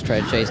spiders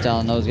try to chase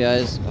down those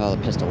guys. Oh,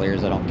 the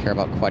pistoliers I don't care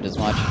about quite as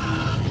much.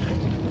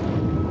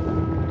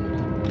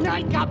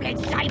 Night Goblin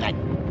Simon!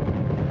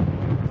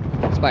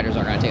 Spiders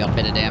are going to take a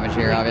bit of damage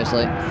here,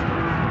 obviously.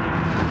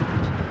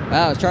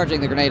 Well, I was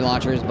charging the grenade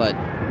launchers, but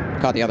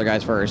caught the other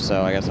guys first,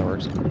 so I guess that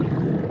works.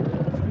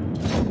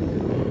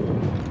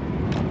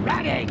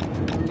 Ready!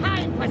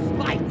 Time for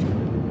spite!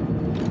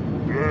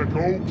 Black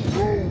Oaks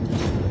Road.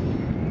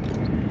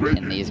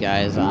 Hitting these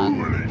guys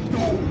on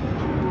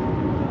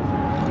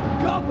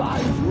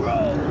Gobbo's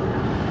rule!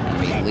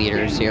 enemy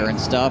leaders here and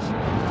stuff.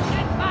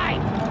 And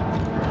fight!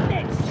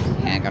 Next!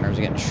 Handgunners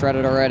are getting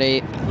shredded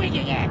already.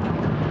 Winging it!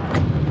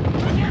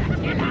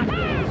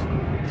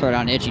 Throw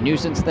down an itchy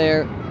nuisance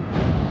there. Show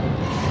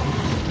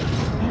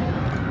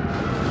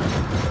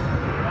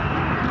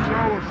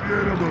us the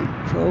enemy.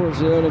 Show us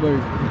the enemy.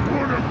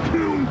 Wanna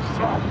kill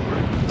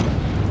something.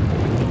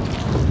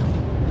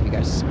 You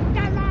guys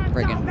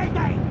friggin'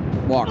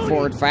 walk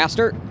forward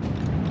faster.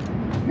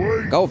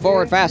 Wait Go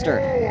forward for faster.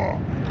 power.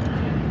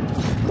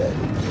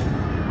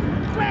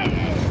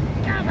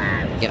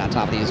 Get on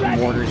top of these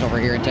mortars over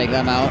here and take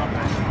them out.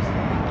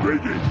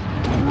 Biggest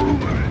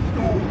room in it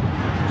door.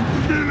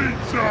 Get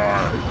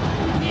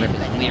inside. Rip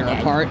his leader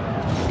apart.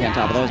 Get on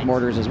top of those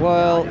mortars as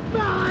well.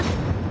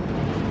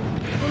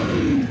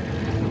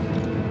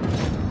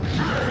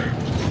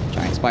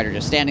 Giant spider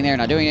just standing there,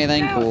 not doing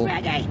anything. Cool.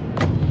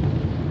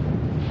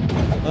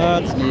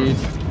 That's neat.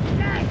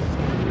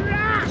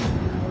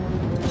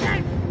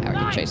 Now we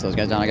can chase those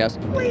guys down, I guess.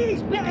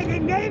 Please, better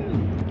than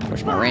them!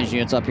 Push my ranged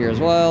units up here as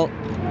well.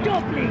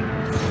 Goblins!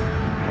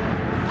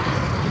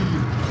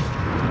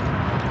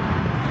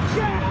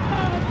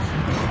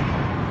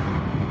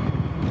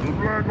 The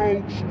Black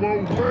Oaks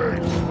Road way.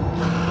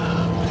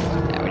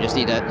 Yeah, we just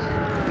need to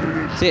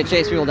see it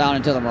chase people down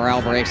until the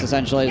morale breaks,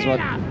 essentially, is what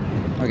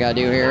we gotta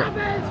do here.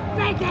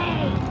 Ready!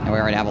 And we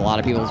already have a lot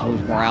of people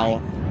whose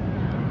morale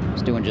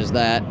is doing just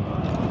that.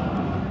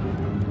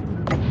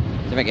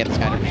 See if I get this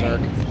guy to berserk.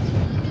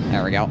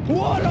 There we go.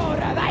 Warlord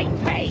of 8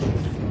 feet!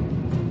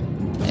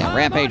 Yeah,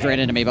 rampage right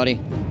into me, buddy.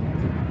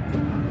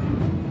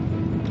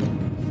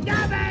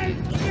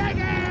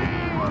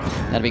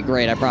 That'd be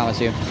great, I promise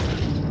you.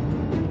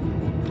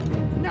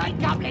 Night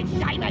Goblin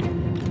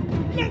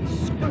Simon! Let's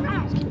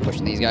scrap! Keep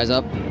pushing these guys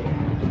up.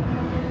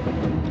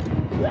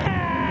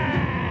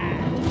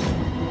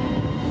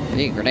 I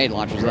need grenade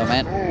launchers though,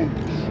 man.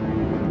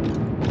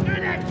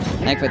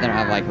 Thankfully they don't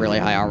have like really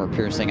high armor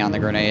piercing on the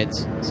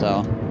grenades,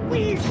 so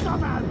We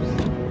summons!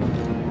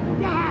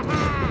 No!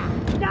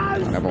 I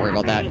don't have to worry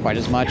about that quite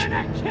as much.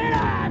 Gonna kill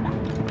him!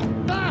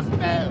 Fast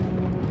move!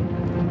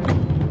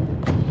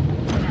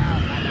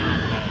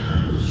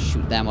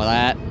 Shoot them with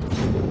that.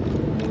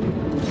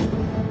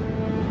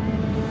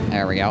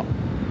 There we go.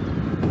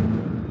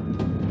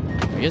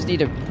 We just need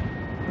to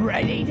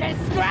Ready to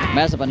scrap!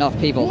 mess up enough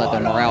people that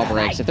their morale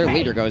breaks. If their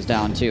leader goes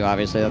down too,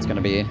 obviously that's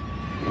gonna be...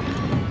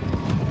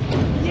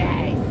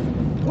 Yes!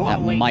 That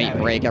might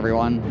break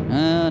everyone.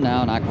 No,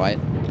 not quite.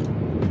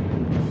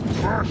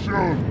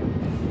 Fashion.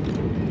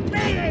 Me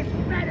is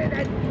better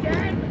than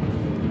dead!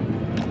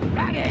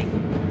 Ready!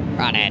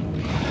 Run it.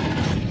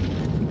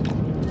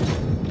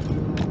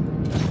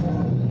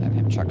 Have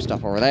him chuck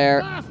stuff over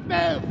there. Fast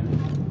move!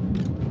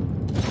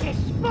 This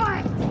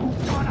fight!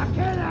 Gonna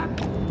kill him!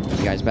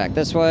 You guys back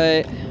this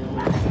way.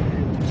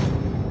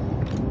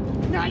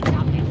 Night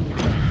Goblin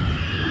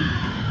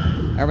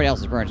Simon! Everybody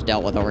else is pretty much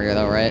dealt with over here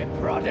though, right?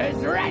 Brothers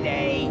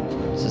ready!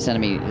 Is this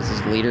enemy, is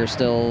this leader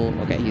still...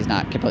 Okay, he's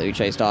not completely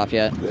chased off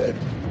yet.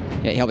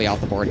 Yeah, he'll be off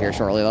the board here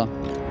shortly though.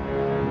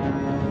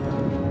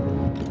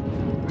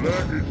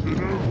 Black is the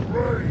new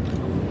prey.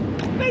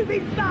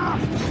 Moving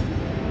fast!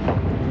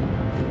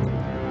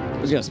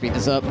 Who's gonna speed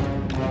this up?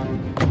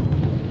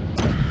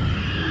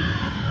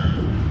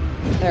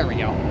 There we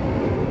go.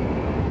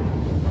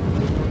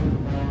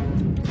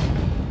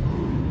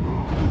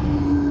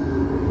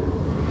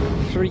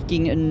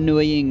 Freaking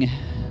annoying.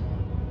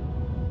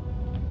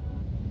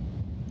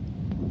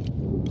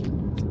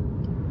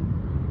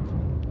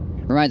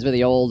 Reminds me of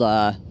the old,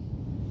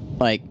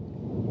 like,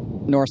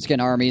 Norscan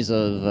armies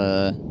of,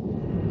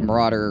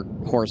 Marauder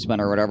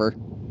horsemen or whatever.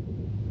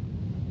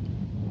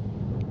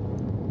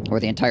 Where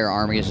the entire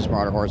army is just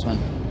Marauder horsemen.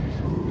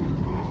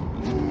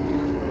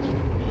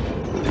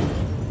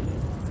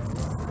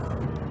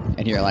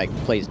 And you're like,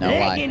 please no,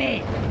 why? Legging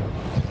it!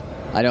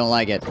 I don't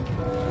like it.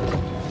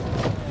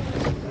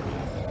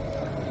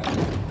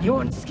 You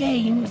want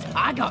schemes?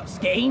 I got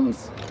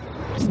schemes.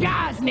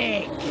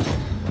 Skarsnik!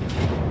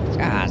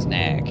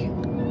 Skaznek.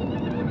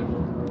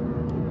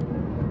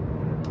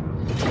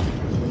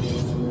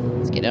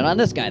 Let's get in on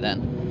this guy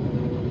then.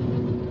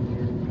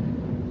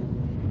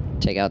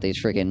 Take out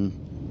these freaking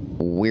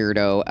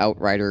weirdo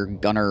outrider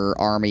gunner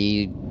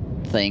army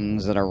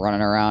things that are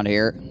running around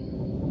here.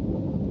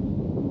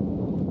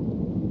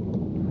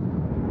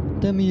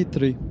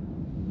 Dimitri.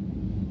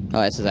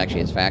 Oh, this is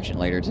actually his faction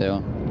leader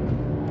too.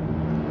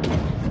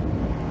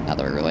 Not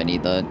that we really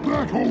need the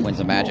Winds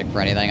of Magic for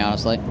anything,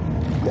 honestly.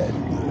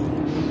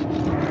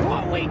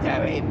 What we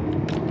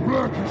doing?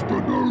 Black is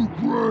the new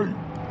grey.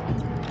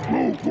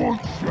 No one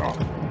shot.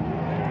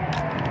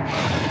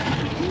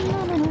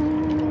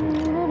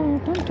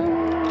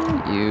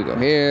 You go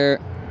here.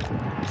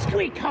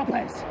 Squeak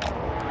hoppers.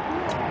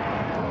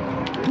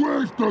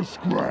 Where's the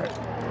scrap?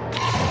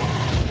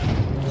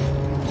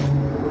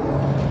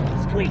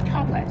 Squeak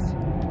hoppers.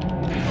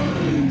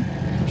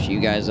 Push you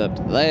guys up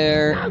to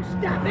there. No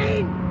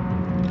stuffing.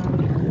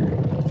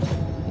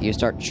 You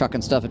start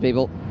chucking stuff at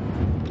people.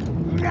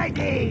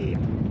 Ready!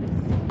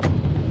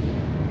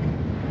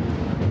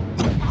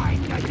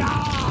 Find the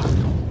dog!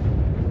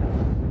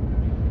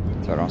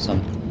 Throw on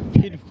some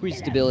pinwheel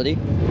stability.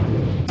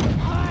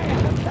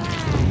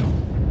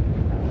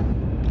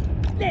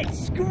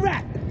 Let's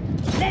scrap.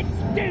 Let's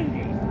do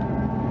this.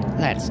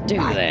 Let's do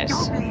this.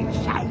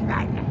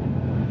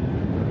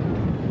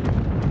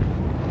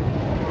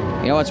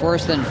 You know what's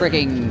worse than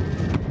freaking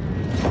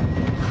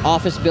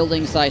office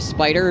building size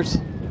spiders?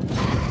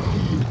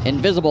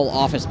 Invisible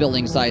office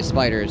building size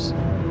spiders.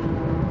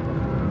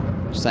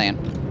 Just saying.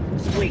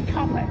 Squeak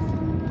hoppers.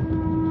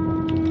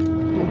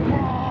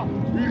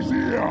 He's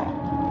here!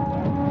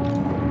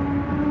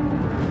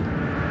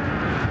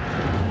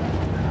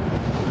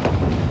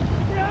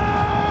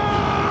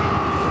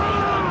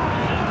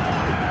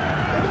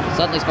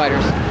 Suddenly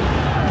spiders.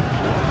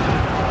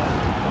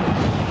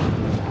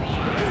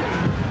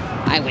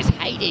 I was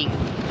hiding.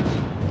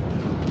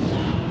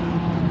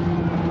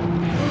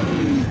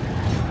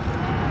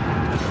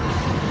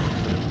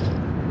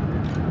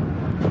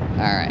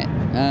 Alright.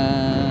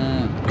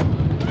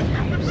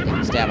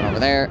 Stabbing over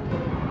there.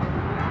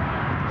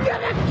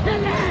 Gonna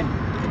kill him!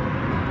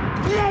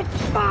 Let's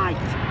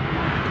fight!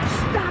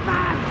 Stab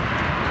him!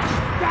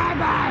 Stab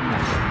him!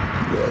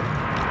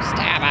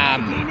 Stab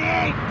him! In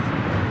it!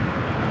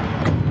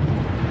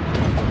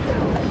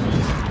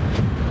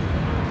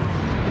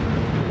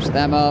 Push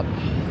them up.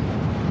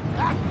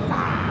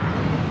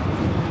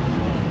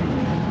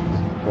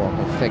 Gork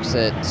will fix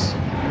it.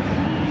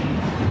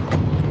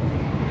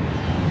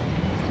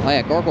 Oh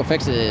yeah, Gork will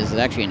fix it is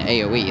actually an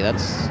AoE.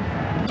 That's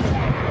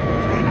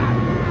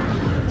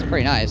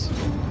pretty nice.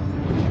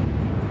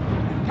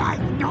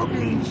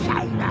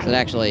 It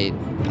actually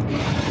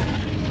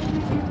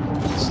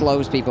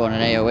slows people in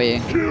an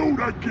AoE. Kill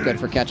the kid! Good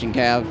for catching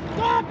cav.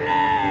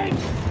 Goblin!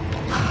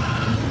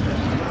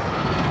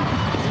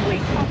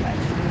 Squeak hoppers.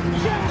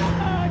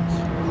 Charge.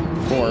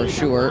 For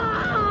sure.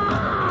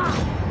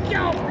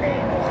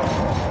 Goblin!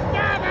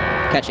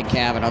 Catching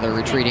cav and other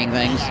retreating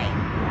things.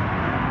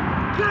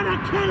 Gonna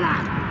kill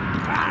him!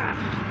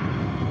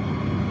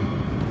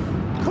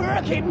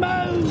 Crooked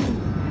move.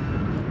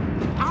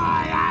 I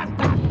am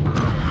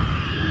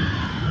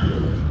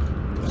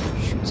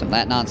Shoot some of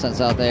that nonsense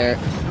out there.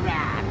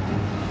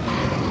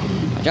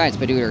 My giant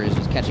Spidooter is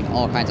just catching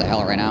all kinds of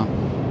hell right now.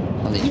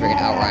 From these freaking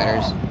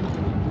outriders.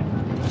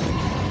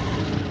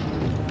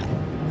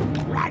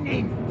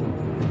 running!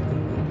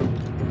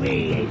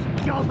 We is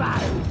Jobbo!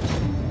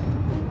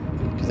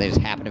 Because they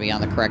just happen to be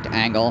on the correct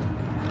angle.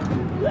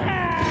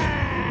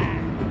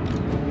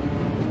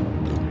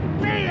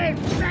 Me is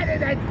better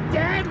than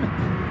them!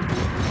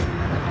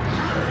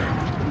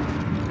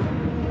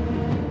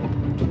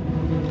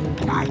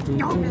 I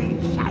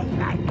normally say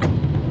that.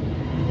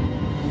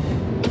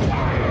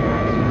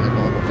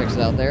 We'll fix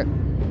it out there.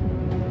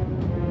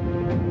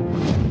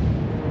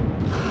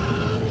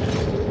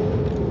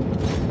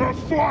 The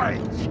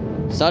fight!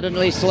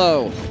 Suddenly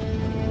slow.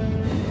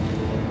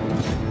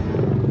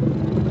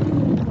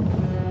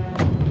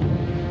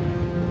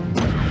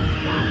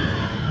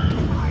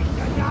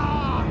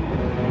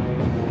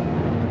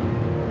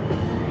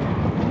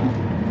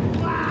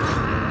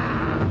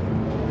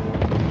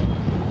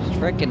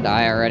 Frickin'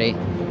 die already.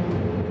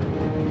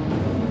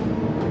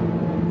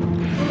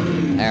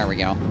 There we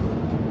go.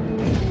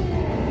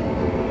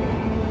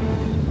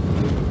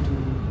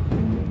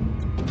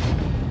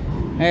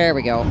 There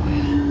we go.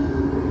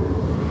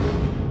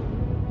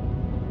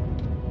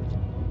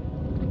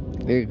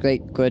 Very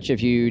great glitch.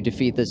 If you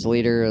defeat this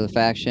leader of the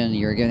faction,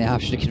 you're given the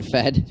option to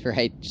confed.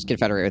 Right? Just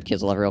confederate with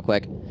Kislev real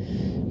quick.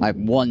 My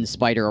one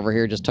spider over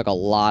here just took a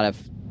lot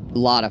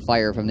of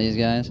fire from these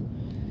guys.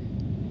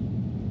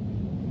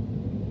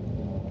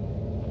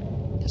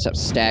 Except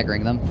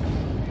staggering them.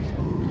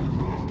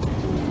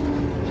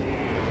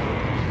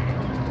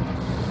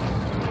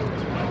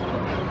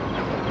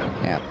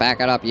 Yeah, back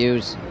it up,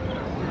 yous.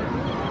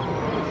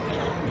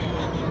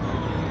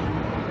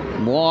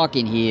 I'm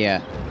walking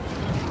here.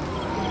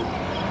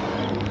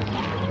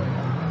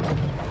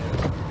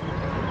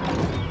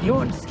 You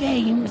want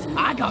schemes?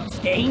 I got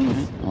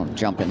schemes. I'll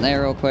jump in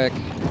there real quick.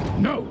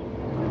 No!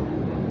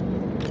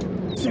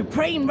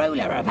 Supreme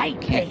ruler of 8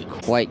 Can't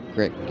peaks. quite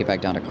get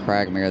back down to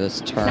Cragmere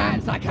this turn.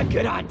 Sounds like a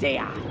good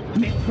idea.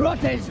 Me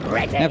protter's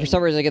ready. And for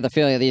some reason, I get the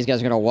feeling that these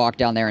guys are going to walk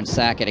down there and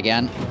sack it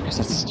again. Because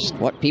that's just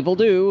what people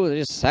do. They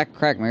just sack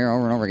Cragmere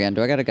over and over again.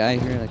 Do I got a guy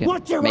here? That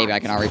What you maybe want? I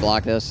can already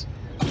block this.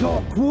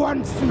 Talk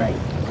once to me!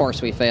 Of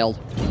course we failed.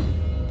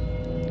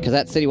 Because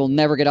that city will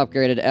never get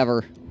upgraded,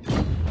 ever.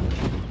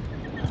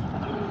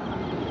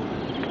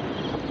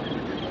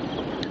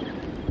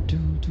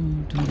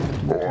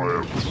 I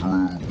have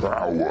true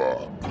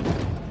power.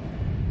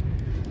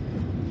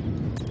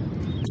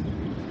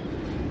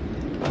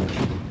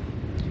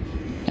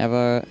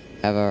 Ever,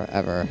 ever,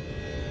 ever.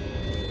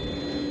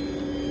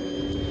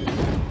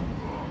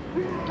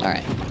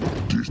 Alright.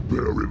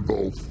 Despair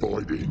involves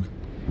fighting.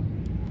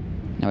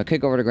 Now we could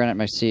go over to Granite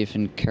Massif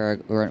and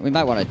we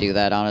might want to do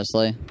that,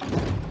 honestly.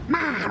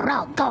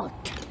 Marogot.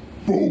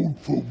 Bold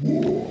for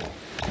war.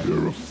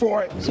 They're a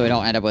fight. So we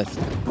don't end up with...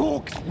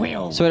 Orcs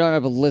will. So we don't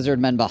end up with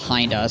lizard men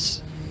behind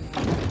us.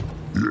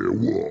 Yeah,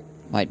 what?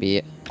 Might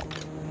be...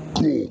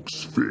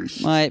 Gork's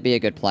fist. Might be a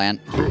good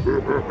plan.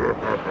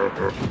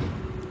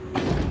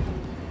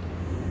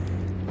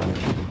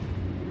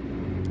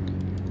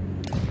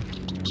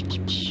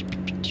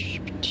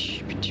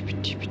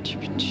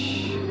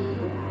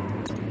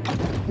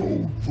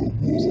 Bold for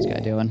war. What's this guy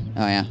doing?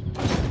 Oh, yeah.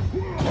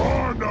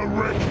 On the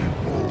wrecking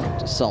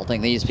ball.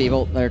 Assaulting these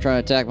people that are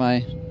trying to attack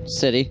my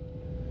city.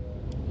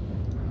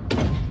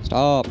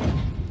 Stop.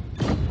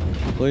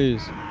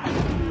 Please.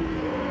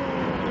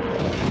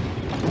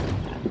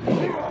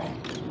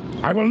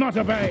 I will not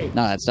obey.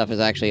 None of that stuff is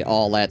actually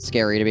all that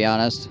scary, to be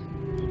honest.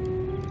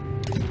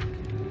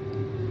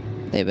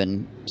 They've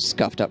been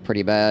scuffed up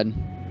pretty bad.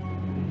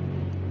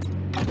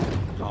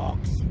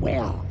 Orcs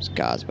will. What's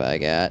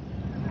Gazbag at?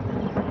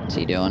 What's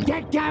he doing?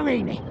 Get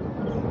going.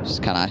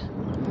 Just kind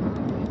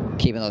of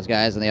keeping those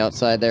guys on the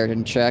outside there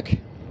in check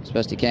as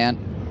best he can.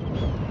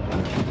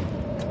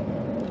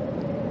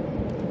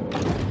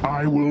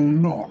 I will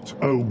not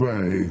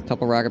obey.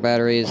 Couple rocket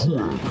batteries.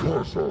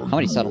 How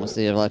many settlements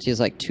do he have left? He has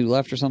like 2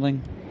 left or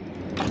something?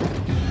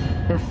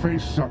 A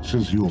face such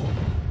as yours.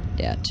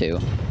 Yeah, 2.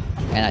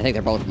 And I think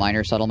they're both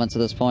minor settlements at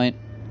this point.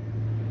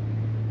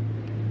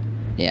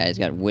 Yeah, he's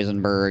got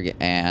Wisenberg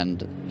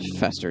and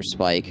Fester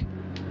Spike.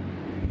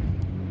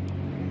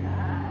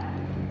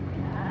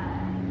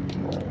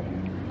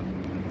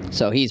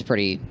 So he's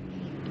pretty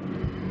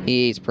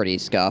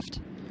scuffed.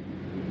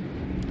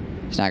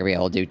 He's not gonna be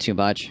able to do too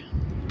much.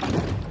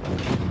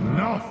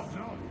 Enough.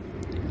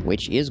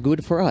 Which is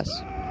good for us,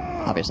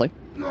 obviously.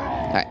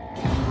 Alright.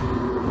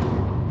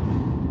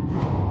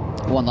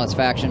 One less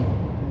faction.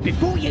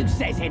 Before you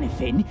says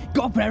anything,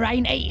 Gobbler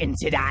ain't eating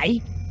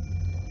today.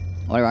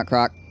 What do you want,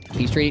 Croc?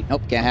 Peace treaty?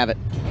 Nope, can't have it.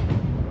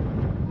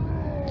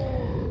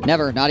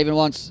 Never, not even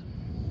once.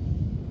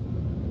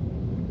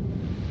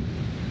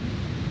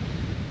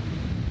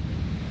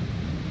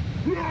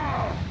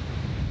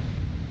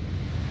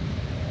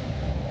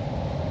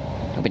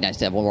 It'd be nice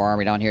to have one more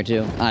army down here,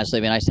 too. Honestly,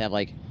 it'd be nice to have,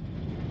 like,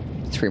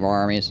 3 more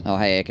armies. Oh,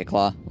 hey,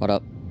 Claw. What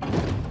up?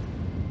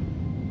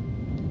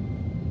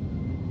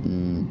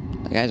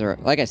 The guys are...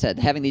 Like I said,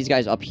 having these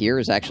guys up here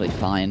is actually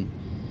fine.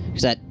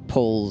 Because that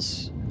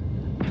pulls...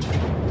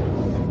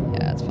 Yeah,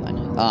 that's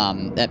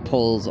fine. That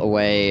pulls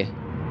away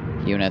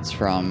units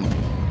from...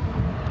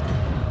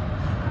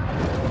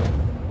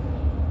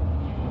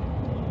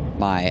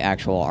 my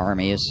actual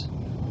armies.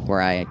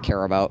 Where I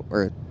care about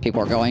where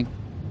people are going.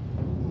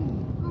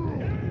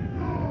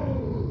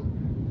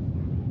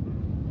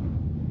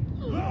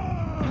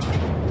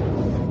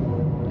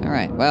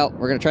 Alright, well,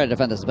 we're going to try to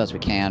defend this as best we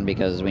can,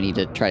 because we need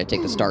to try to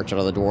take the starch out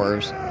of the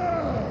dwarves.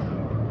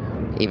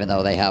 Even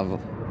though they have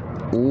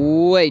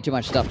way too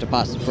much stuff for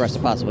us to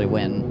possibly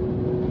win.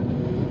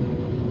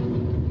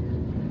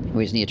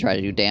 We just need to try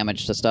to do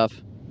damage to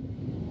stuff.